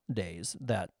school days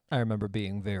that I remember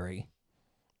being very,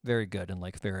 very good and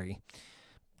like very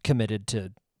committed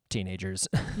to teenagers.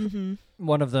 mm-hmm.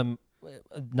 One of them,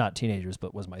 not teenagers,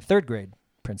 but was my third grade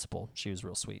principal. She was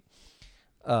real sweet.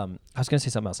 I was going to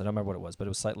say something else. I don't remember what it was, but it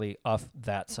was slightly off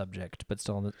that subject, but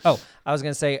still on the... Oh, I was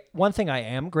going to say, one thing I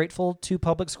am grateful to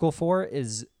public school for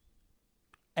is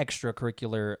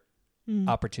extracurricular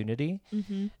opportunity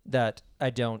that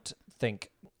I don't think...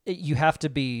 You have to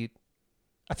be...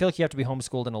 I feel like you have to be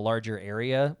homeschooled in a larger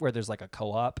area where there's like a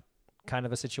co-op kind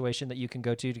of a situation that you can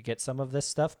go to get some of this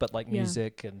stuff, but like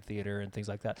music and theater and things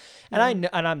like that. And I know,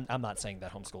 and I'm not saying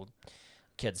that homeschooled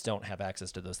kids don't have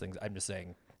access to those things. I'm just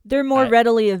saying they're more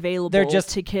readily available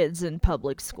to kids in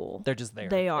public school. They're just there.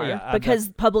 They are, yeah, because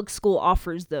public school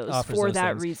offers those for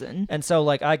that things. reason. And so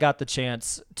like I got the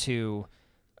chance to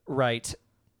write,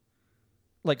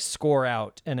 like score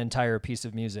out an entire piece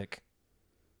of music,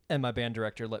 and my band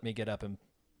director let me get up and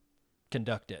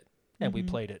conduct it. And we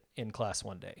played it in class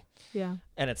one day. Yeah.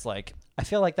 And it's like, I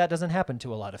feel like that doesn't happen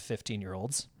to a lot of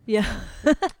 15-year-olds. Yeah.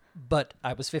 But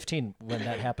I was 15 when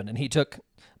that happened. And he took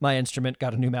my instrument,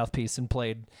 got a new mouthpiece, and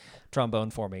played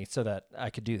trombone for me so that I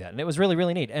could do that. And it was really,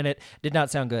 really neat. And it did not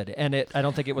sound good. And I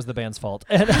don't think it was the band's fault.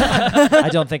 And I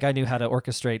don't think I knew how to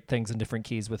orchestrate things in different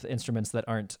keys with instruments that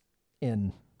aren't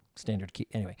in standard key.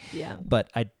 Anyway. Yeah.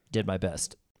 But I did my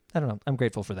best. I don't know. I'm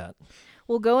grateful for that.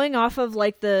 Well, going off of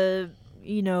like the,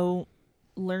 you know,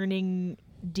 learning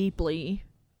deeply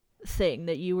thing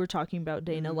that you were talking about,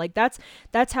 Dana, like that's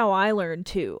how I learned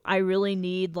too. I really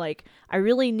need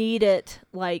it,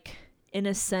 like, in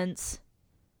a sense,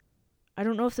 I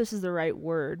don't know if this is the right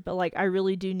word, but like I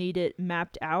really do need it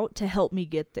mapped out to help me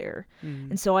get there.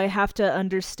 And so I have to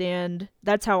understand,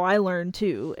 that's how I learn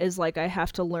too, is like I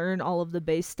have to learn all of the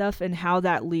base stuff and how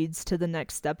that leads to the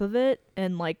next step of it,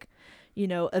 and like, you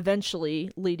know, eventually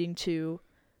leading to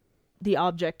the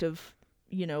object of,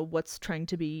 you know, what's trying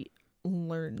to be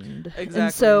learned. Exactly.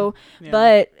 And so, yeah.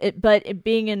 but it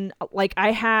being in, like,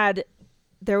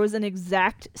 there was an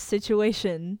exact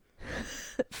situation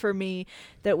for me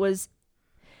that was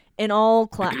in all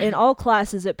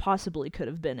classes it possibly could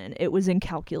have been in. It was in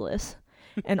calculus.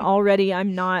 And already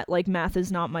I'm not, like, math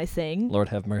is not my thing. Lord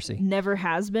have mercy. Never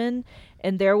has been.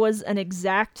 And there was an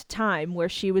exact time where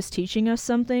she was teaching us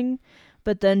something,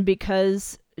 but then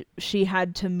because she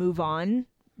had to move on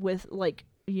with, like,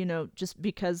 you know, just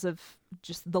because of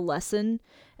just the lesson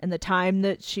and the time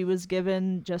that she was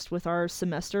given just with our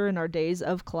semester and our days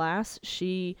of class,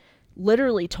 she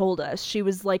literally told us, she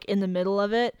was like in the middle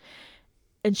of it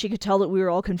and she could tell that we were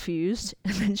all confused.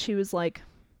 And then she was like,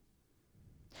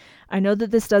 I know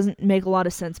that this doesn't make a lot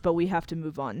of sense, but we have to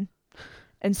move on.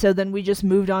 And so then we just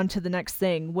moved on to the next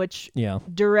thing, which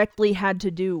directly had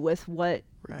to do with what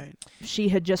she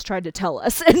had just tried to tell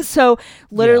us. And so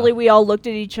literally we all looked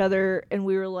at each other and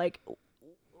we were like,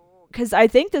 because I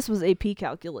think this was AP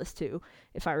calculus too,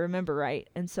 if I remember right.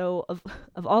 And so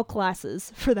of all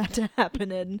classes for that to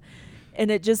happen in, and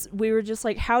it just, we were just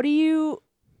like, how do you,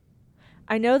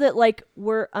 I know that like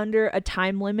we're under a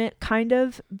time limit kind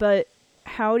of, but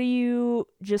how do you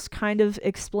just kind of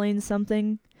explain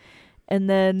something and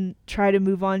then try to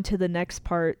move on to the next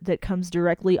part that comes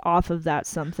directly off of that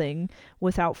something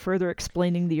without further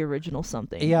explaining the original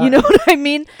something? Yeah. You know what I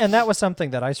mean? And that was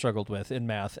something that I struggled with in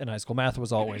math in high school. Math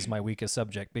was always my weakest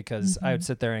subject because I would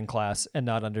sit there in class and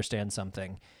not understand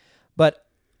something. But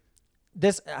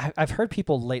I've heard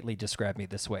people lately describe me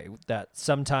this way, that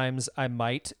sometimes I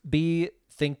might be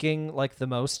thinking like the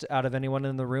most out of anyone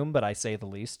in the room, but I say the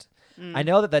least. I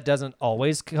know that doesn't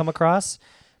always come across,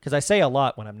 because I say a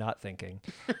lot when I'm not thinking.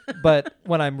 But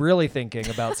when I'm really thinking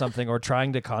about something or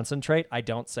trying to concentrate, I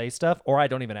don't say stuff, or I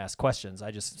don't even ask questions.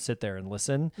 I just sit there and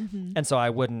listen. And so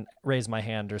I wouldn't raise my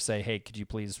hand or say, hey, could you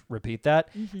please repeat that?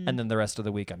 And then the rest of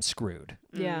the week I'm screwed.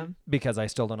 Yeah. Because I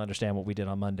still don't understand what we did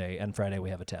on Monday, and Friday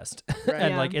we have a test.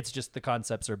 And like, it's just the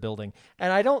concepts are building.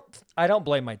 And I don't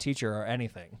blame my teacher or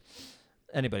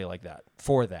anybody like that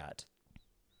for that.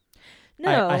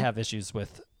 No. I have issues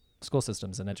with school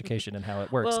systems and education and how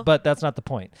it works, but that's not the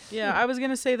point. Yeah, I was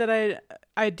gonna say that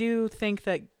I do think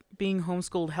that being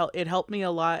homeschooled helped me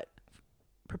a lot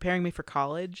preparing me for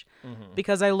college,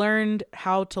 because I learned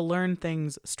how to learn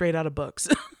things straight out of books.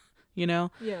 You know?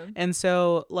 Yeah. And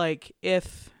so like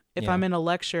if I'm in a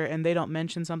lecture and they don't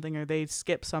mention something or they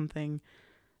skip something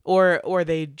or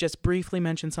they just briefly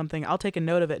mention something, I'll take a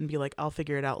note of it and be like, I'll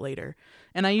figure it out later.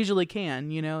 And I usually can,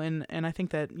 you know, and I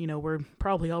think that, you know, we're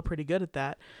probably all pretty good at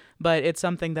that, but it's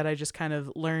something that I just kind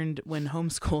of learned when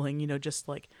homeschooling, you know, just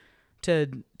like to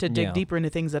dig deeper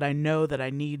into things that I know that I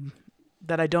need,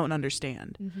 that I don't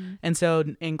understand. And so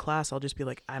in class, I'll just be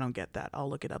like, I don't get that. I'll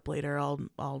look it up later. I'll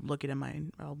look it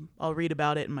in I'll read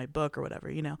about it in my book or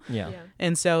whatever, you know? Yeah.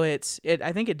 And so I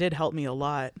think it did help me a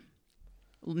lot,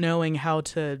 knowing how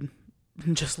to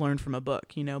just learn from a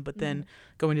book, you know, but then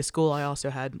going to school, I also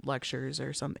had lectures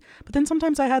or something, but then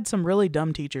sometimes I had some really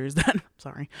dumb teachers that,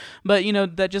 sorry, but you know,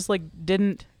 that just like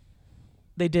didn't.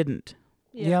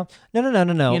 Yeah. No.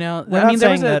 You know, I mean,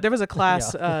 there was a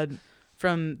class,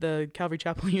 from the Calvary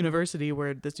Chapel University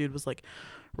where this dude was like,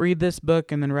 read this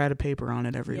book and then write a paper on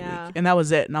it every week. And that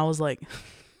was it. And I was like,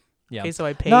 okay, so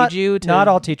I paid you to. Not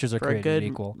all teachers are created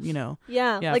equal. You know.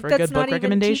 Yeah. Like, for that's a good book not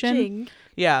recommendation. Even teaching.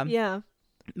 Yeah. Yeah.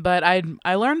 But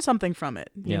I learned something from it,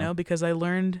 you know, because I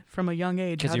learned from a young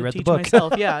age how you to read teach the book.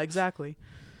 myself. Yeah, exactly.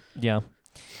 Yeah.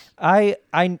 I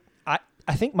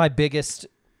think my biggest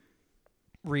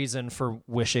reason for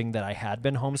wishing that I had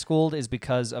been homeschooled is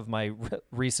because of my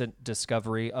recent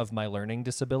discovery of my learning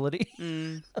disability.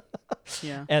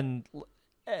 Yeah.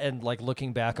 And like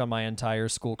looking back on my entire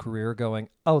school career going,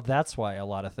 oh, that's why a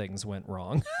lot of things went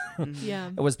wrong. Yeah.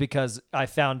 It was because I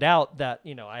found out that,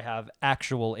 you know, I have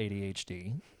actual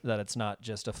ADHD, that it's not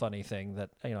just a funny thing that,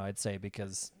 you know, I'd say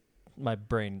because my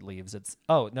brain leaves. It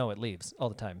leaves all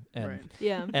the time.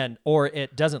 And or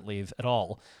it doesn't leave at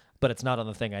all, but it's not on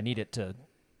the thing I need it to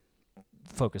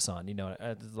focus on, you know,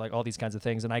 like all these kinds of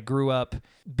things. And I grew up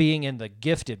being in the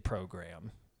gifted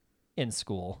program in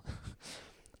school.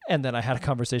 And then I had a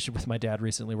conversation with my dad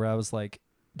recently where I was like,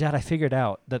 Dad, I figured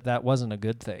out that wasn't a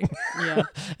good thing. Yeah.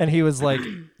 And he was like,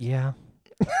 yeah.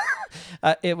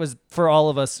 It was for all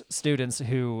of us students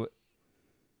who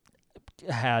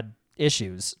had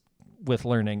issues with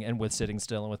learning and with sitting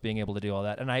still and with being able to do all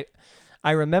that. And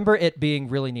I remember it being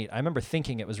really neat. I remember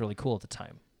thinking it was really cool at the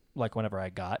time, like whenever I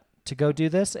got to go do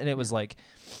this. And it was like,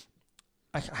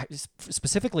 I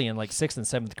specifically in like 6th and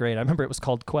 7th grade, I remember it was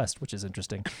called Quest, which is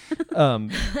interesting.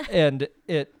 And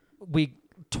we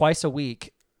twice a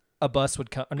week, a bus would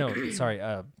come. No, sorry,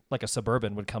 like a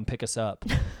Suburban would come pick us up,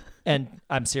 and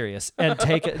I'm serious, and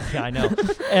take it. Yeah, I know,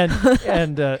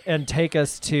 and take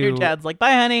us to. Your dad's like,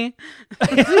 bye, honey.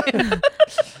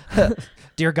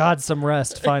 Dear God, some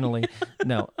rest finally.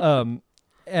 No,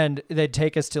 and they'd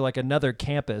take us to like another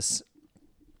campus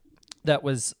that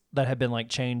had been like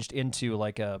changed into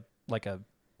like a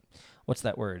what's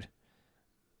that word?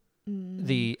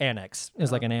 The annex. It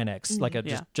was like an annex, like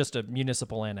a just a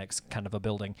municipal annex kind of a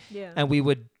building. Yeah. And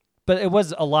but it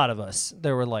was a lot of us.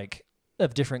 There were like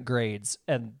of different grades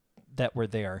and that were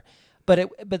there.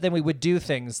 But then we would do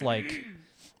things like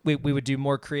we would do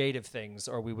more creative things,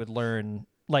 or we would learn,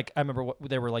 like, I remember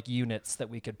there were like units that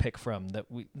we could pick from that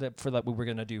we were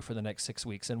going to do for the next 6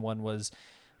 weeks. And one was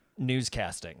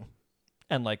newscasting.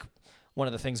 And like one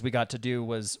of the things we got to do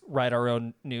was write our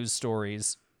own news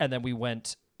stories. And then we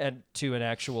went to an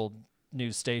actual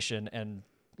news station and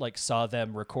like saw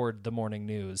them record the morning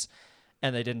news.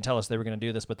 And they didn't tell us they were going to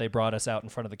do this, but they brought us out in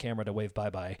front of the camera to wave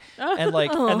bye-bye. And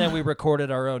like, and then we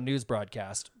recorded our own news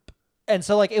broadcast. And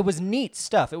so like, it was neat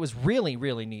stuff. It was really,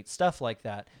 really neat stuff like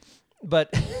that.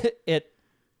 But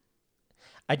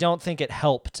I don't think it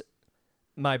helped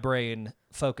my brain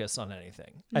focus on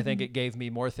anything. Mm-hmm. I think it gave me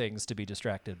more things to be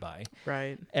distracted by.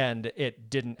 Right. And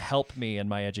it didn't help me in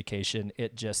my education.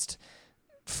 It just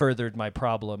furthered my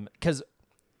problem. Because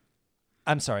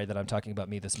I'm sorry that I'm talking about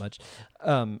me this much.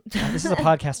 This is a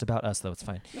podcast about us, though. It's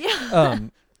fine. Yeah.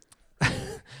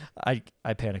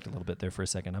 I panicked a little bit there for a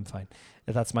second. I'm fine.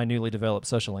 That's my newly developed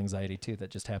social anxiety too that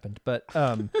just happened. But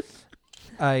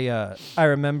I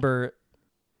remember.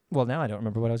 Well, now I don't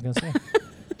remember what I was going to say.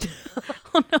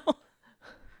 Oh no!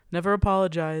 Never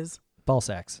apologize. Ball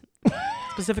sacks.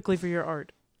 Specifically for your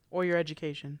art or your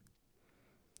education.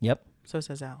 Yep. So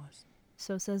says Alice.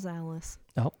 So says Alice.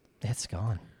 Oh, it's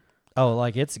gone. Oh,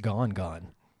 like it's gone.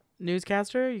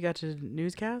 Newscaster? You got to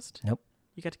newscast? Nope.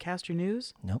 You got to cast your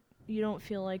news? Nope. You don't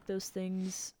feel like those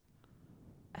things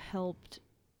helped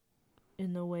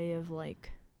in the way of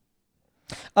like...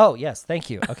 Oh, yes. Thank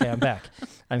you. Okay, I'm back.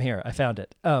 I'm here. I found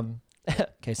it.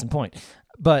 Case in point.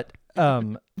 But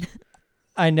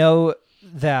I know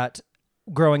that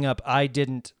growing up, I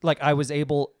didn't... Like, I was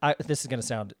able... this is going to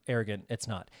sound arrogant. It's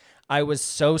not. I was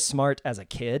so smart as a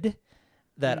kid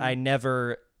that I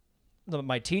never...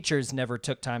 My teachers never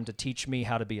took time to teach me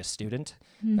how to be a student,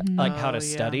 like how to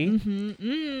study.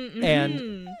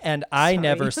 And I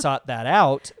never sought that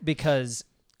out because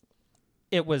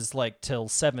it was like till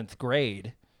 7th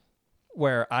grade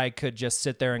where I could just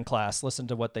sit there in class, listen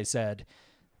to what they said,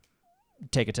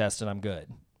 take a test, and I'm good.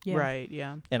 Yeah. Right,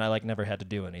 yeah. And I like never had to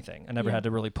do anything. I never had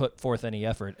to really put forth any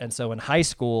effort. And so in high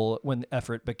school, when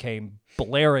effort became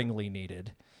blaringly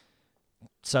needed,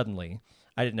 suddenly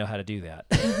I didn't know how to do that.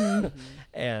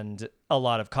 And a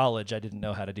lot of college, I didn't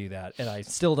know how to do that. And I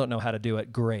still don't know how to do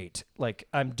it great. Like,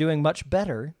 I'm doing much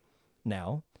better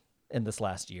now in this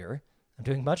last year. I'm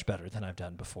doing much better than I've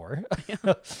done before.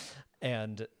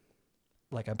 And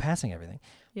like, I'm passing everything.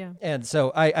 Yeah. And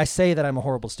so I say that I'm a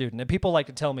horrible student. And people like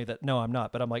to tell me that, no, I'm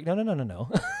not. But I'm like, no.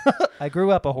 I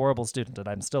grew up a horrible student and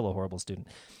I'm still a horrible student.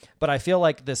 But I feel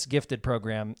like this gifted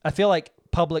program, I feel like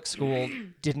public school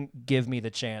didn't give me the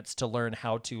chance to learn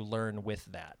how to learn with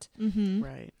that. Mm-hmm.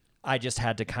 Right. I just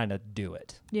had to kind of do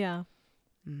it. Yeah.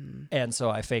 And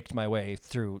so I faked my way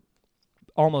through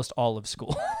almost all of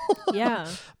school. Yeah.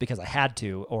 Because I had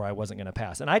to, or I wasn't going to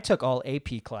pass. And I took all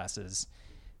AP classes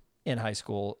in high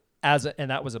school and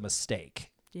that was a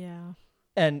mistake. Yeah.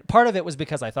 And part of it was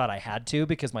because I thought I had to,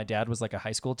 because my dad was like a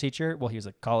high school teacher. Well, he was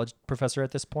a college professor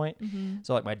at this point. Mm-hmm.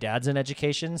 So like my dad's in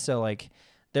education. So like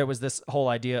there was this whole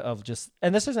idea of just,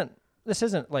 and this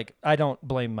isn't like, I don't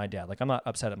blame my dad. Like, I'm not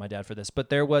upset at my dad for this, but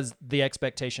there was the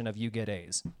expectation of you get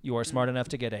A's. You are smart enough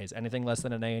to get A's. Anything less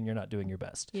than an A and you're not doing your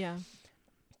best. Yeah.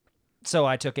 So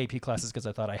I took AP classes because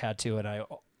I thought I had to, and I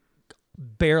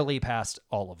barely passed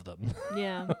all of them.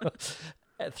 Yeah.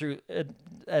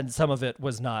 And some of it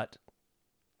was not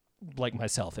like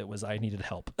myself. It was I needed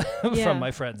help from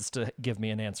my friends to give me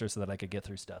an answer so that I could get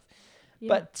through stuff. Yeah.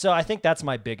 But so I think that's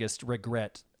my biggest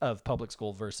regret of public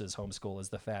school versus homeschool is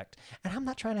the fact, and I'm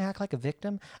not trying to act like a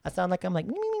victim. I sound like I'm like,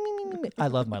 I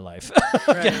love my life.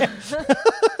 Right.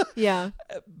 Yeah.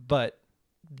 But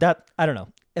that, I don't know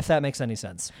if that makes any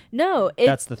sense. No,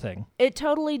 that's the thing. It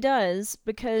totally does,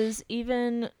 because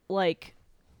even like,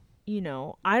 you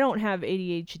know, I don't have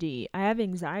ADHD. I have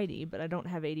anxiety, but I don't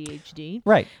have ADHD.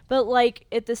 Right. But like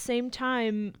at the same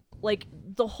time, like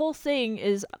the whole thing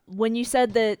is when you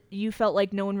said that you felt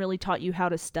like no one really taught you how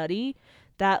to study,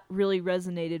 that really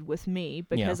resonated with me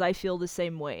because I feel the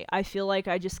same way. I feel like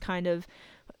I just kind of,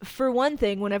 for one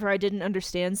thing, whenever I didn't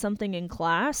understand something in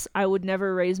class, I would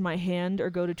never raise my hand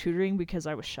or go to tutoring because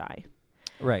I was shy.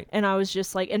 Right. And I was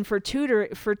just like, and for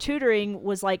tutoring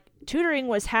was like, tutoring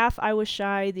was half I was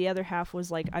shy, the other half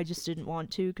was like I just didn't want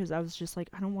to because I was just like,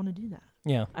 I don't want to do that.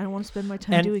 Yeah. I don't want to spend my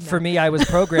time doing And that. for me, I was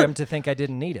programmed to think I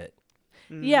didn't need it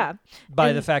Yeah. by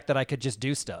And- the fact that I could just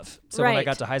do stuff. So when I Right.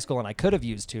 got to high school and I could have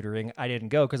used tutoring, I didn't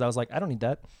go because I was like, I don't need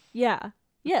that, Yeah.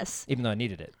 Yes. even though I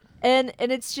needed it. And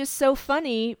it's just so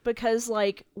funny because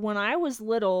like when I was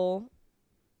little,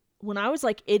 when I was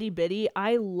like itty bitty,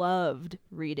 I loved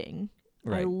reading. I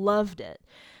Right. loved it.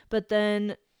 But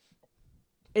then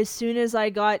as soon as I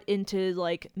got into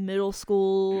like middle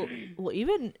school, well,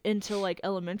 even into like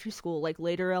elementary school, like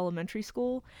later elementary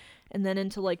school, and then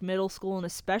into like middle school and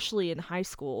especially in high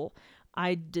school,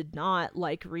 I did not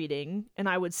like reading. And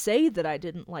I would say that I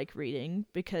didn't like reading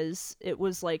because it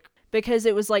was like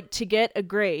to get a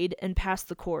grade and pass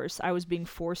the course, I was being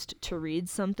forced to read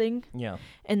something Yeah.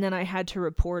 and then I had to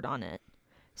report on it.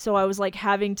 So I was like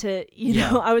having to,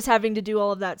 Yeah. I was having to do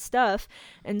all of that stuff.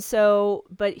 And so,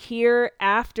 but here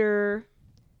after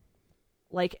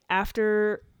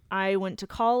I went to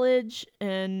college,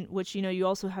 and which, you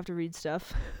also have to read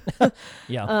stuff.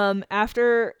 Yeah.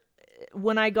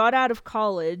 When I got out of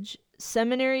college,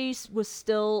 seminary was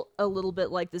still a little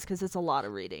bit like this because it's a lot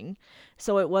of reading.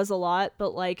 So it was a lot.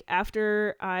 But like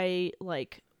after I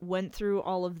like went through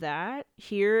all of that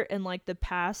here in like the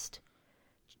past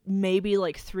maybe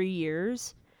like 3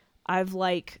 years, I've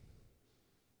like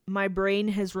my brain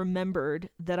has remembered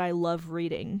that I love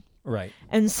reading. Right.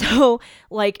 And so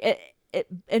like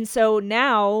and so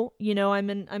now, I'm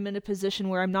in a position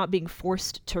where I'm not being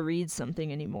forced to read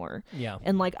something anymore. Yeah.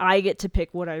 And like I get to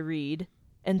pick what I read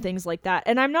and things like that.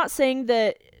 And I'm not saying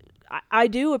that I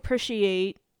do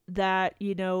appreciate that,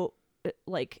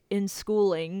 like in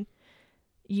schooling,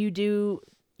 you do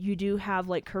have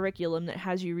like curriculum that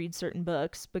has you read certain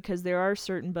books, because there are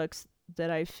certain books that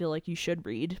I feel like you should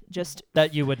read, just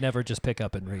That you would never just pick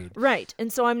up and read. right.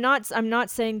 And so I'm not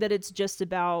saying that it's just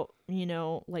about,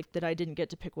 like that I didn't get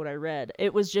to pick what I read.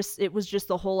 It was just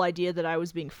the whole idea that I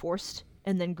was being forced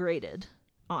and then graded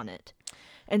on it.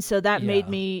 And so that made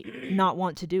Yeah. me not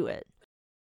want to do it.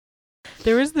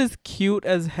 There is this cute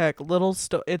as heck little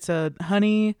it's a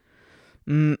honey.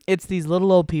 It's these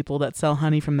little old people that sell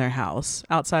honey from their house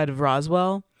outside of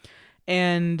Roswell.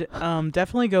 And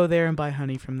definitely go there and buy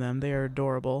honey from them. They are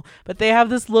adorable. But they have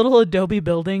this little adobe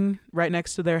building right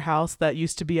next to their house that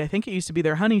used to be, I think it used to be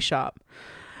their honey shop.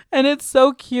 And it's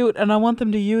so cute, and I want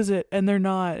them to use it, and they're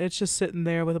not. It's just sitting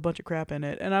there with a bunch of crap in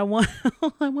it. And I want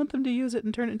them to use it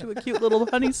and turn it into a cute little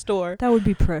honey store. That would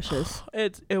be precious.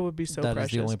 It would be so That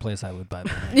precious. is the only place I would buy my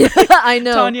honey. Yeah, I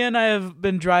know. Tanya and I have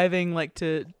been driving like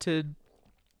to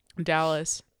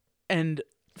Dallas, and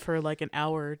for like an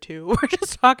hour or two, we're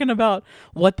just talking about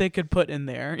what they could put in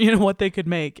there, what they could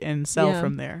make and sell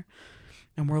from there.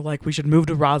 And we're like, we should move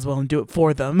to Roswell and do it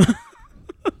for them.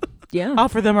 Yeah.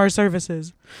 Offer them our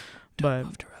services. Don't But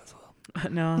move to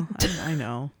Roswell. no, I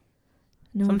know.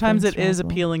 No Sometimes offense, it is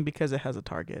Roswell. appealing because it has a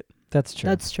Target That's true.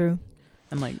 That's true.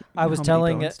 and like I was Home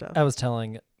telling Depot and stuff. I was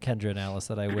telling Kendra and Alice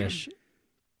that I wish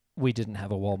we didn't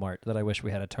have a Walmart, that I wish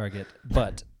we had a Target,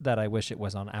 but that I wish it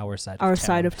was on our side Our of town.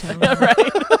 side of town. Right.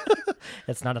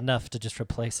 It's not enough to just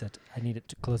replace it. I need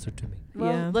it closer to me.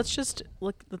 Well, Yeah. let's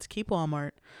keep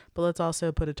Walmart, but let's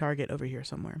also put a Target over here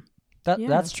somewhere. Yeah.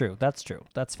 That's true. That's true.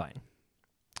 That's fine.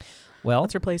 Well,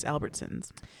 Let's replace Albertsons.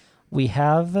 we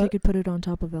have They could put it on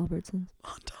top of Albertsons.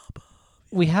 On top of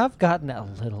we have gotten a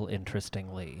little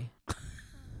interestingly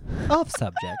off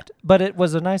subject, but it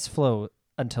was a nice flow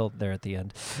until there at the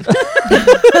end.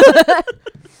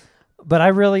 But I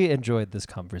really enjoyed this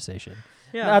conversation.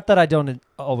 yeah. Not that I don't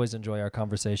always enjoy our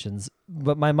conversations,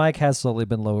 but my mic has slowly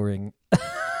been lowering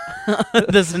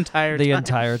This entire the time.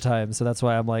 entire time. So that's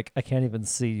why I'm like, I can't even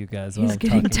see you guys while He's I'm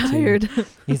getting talking to you. tired.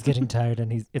 He's getting tired,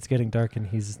 and it's getting dark, and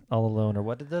he's all alone. Or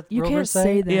what did the You rover can't say?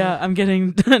 say that. Yeah, I'm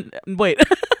getting. Wait,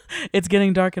 it's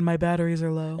getting dark and my batteries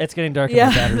are low. It's getting dark, Yeah,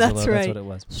 and the batteries are that's low. That's right. what it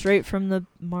was. Straight from the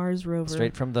Mars rover.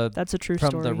 Straight from the That's a true from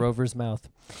story. the rover's mouth.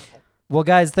 Well,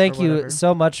 guys, thank Or you whatever.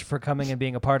 so much for coming and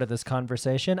being a part of this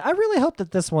conversation. I really hope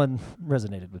that this one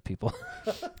resonated with people.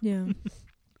 Yeah.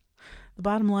 The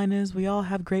bottom line is we all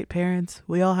have great parents.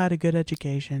 We all had a good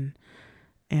education.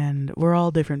 And we're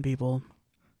all different people.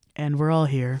 And we're all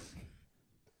here.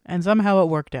 And somehow it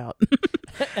worked out.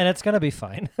 And it's going to be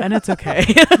fine. And it's okay.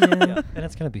 Yeah. Yeah, and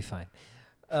it's going to be fine.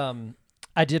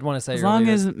 I did want to say As long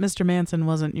earlier- as Mr. Manson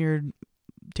wasn't your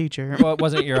teacher. well, it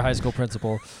wasn't your high school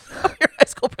principal. Your high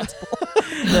school principal.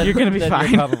 You're going to be then fine.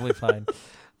 You're probably fine.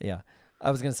 Yeah.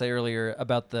 I was going to say earlier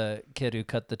about the kid who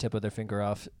cut the tip of their finger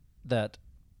off, that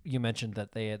you mentioned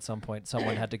that they at some point,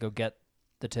 someone had to go get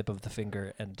the tip of the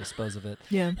finger and dispose of it.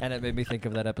 Yeah. And it made me think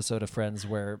of that episode of Friends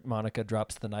where Monica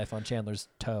drops the knife on Chandler's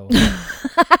toe.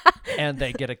 and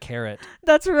they get a carrot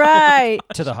That's right.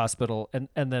 to the hospital, and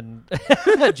then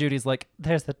Judy's like,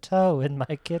 "There's a toe in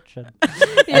my kitchen."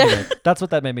 Yeah. Anyway, that's what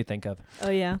that made me think of. Oh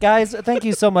yeah. Guys, thank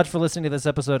you so much for listening to this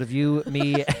episode of You,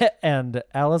 Me, and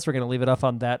Alice. We're going to leave it off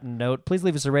on that note. Please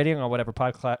leave us a rating on whatever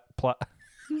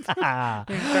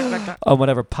on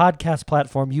whatever podcast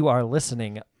platform you are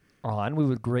listening on. We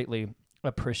would greatly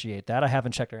appreciate that. I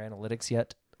haven't checked our analytics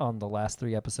yet on the last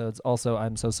 3 episodes. Also,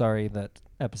 I'm so sorry that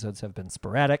episodes have been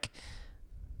sporadic.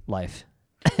 Life.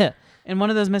 In one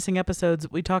of those missing episodes,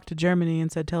 we talked to Germany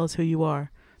and said, "Tell us who you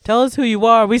are. Tell us who you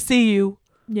are. We see you.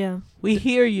 Yeah. We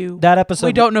hear you. That episode.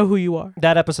 We don't know who you are."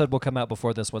 That episode will come out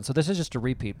before this one, so this is just a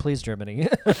repeat. Please, Germany,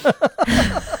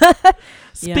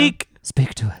 Speak.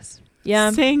 speak to us.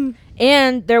 Yeah. Sing.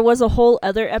 And there was a whole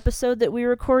other episode that we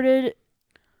recorded,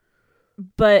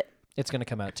 but It's going to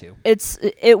come out too.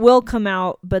 it will come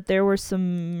out, but there were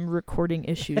some recording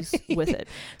issues with it.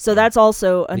 So that's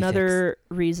also another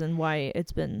reason why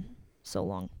it's been so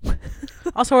long.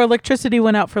 Also, our electricity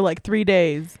went out for like 3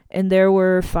 days. And there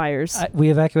were fires. We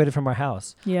evacuated from our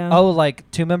house. Yeah. Oh, like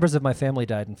 2 members of my family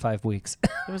died in 5 weeks.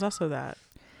 There was also that.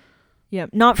 Yeah.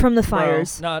 Not from the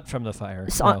fires. Not from the fire.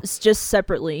 So, No. it's just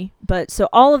separately. But so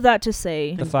all of that to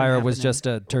say, The Things fire been was happening. just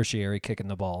a tertiary kick in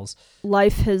the balls.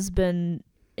 life has been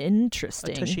A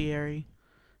interesting. tushiary.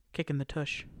 Kicking the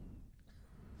tush.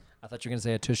 I thought you were going to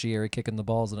say a tertiary kick in the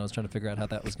balls, and I was trying to figure out how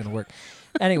that was going to work.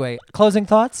 Anyway, closing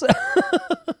thoughts?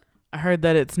 I heard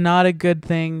that it's not a good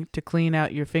thing to clean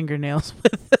out your fingernails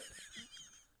with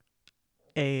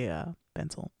a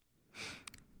pencil.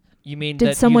 You mean Did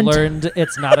that someone you learned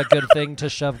it's not a good thing to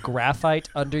shove graphite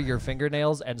under your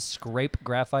fingernails and scrape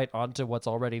graphite onto what's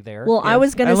already there? Well, I Yes,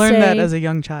 was gonna I learned say that as a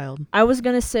young child. I was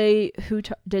gonna say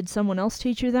did someone else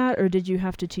teach you that, or did you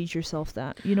have to teach yourself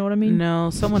that? You know what I mean? No,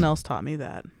 someone else taught me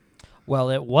that.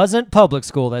 Well, it wasn't public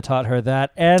school that taught her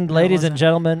that. And No, it ladies and wasn't.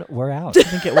 gentlemen, we're out. I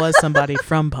think it was somebody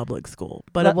from public school,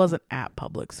 but That- it wasn't at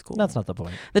public school. That's not the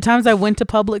point. The times I went to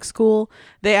public school,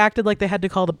 they acted like they had to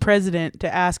call the president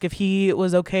to ask if he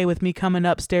was okay with me coming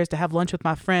upstairs to have lunch with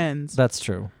my friends. That's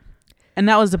true. And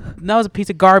that was a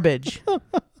piece of garbage.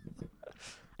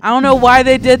 I don't know why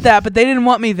they did that, but they didn't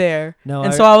want me there. No,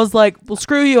 And so I was like, well,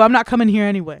 screw you. I'm not coming here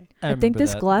anyway. I think remember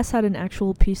this that. glass had an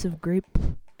actual piece of grape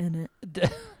in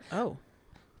it. Oh.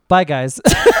 Bye, guys.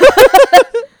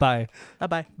 Bye. Bye-bye.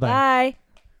 Bye. Bye.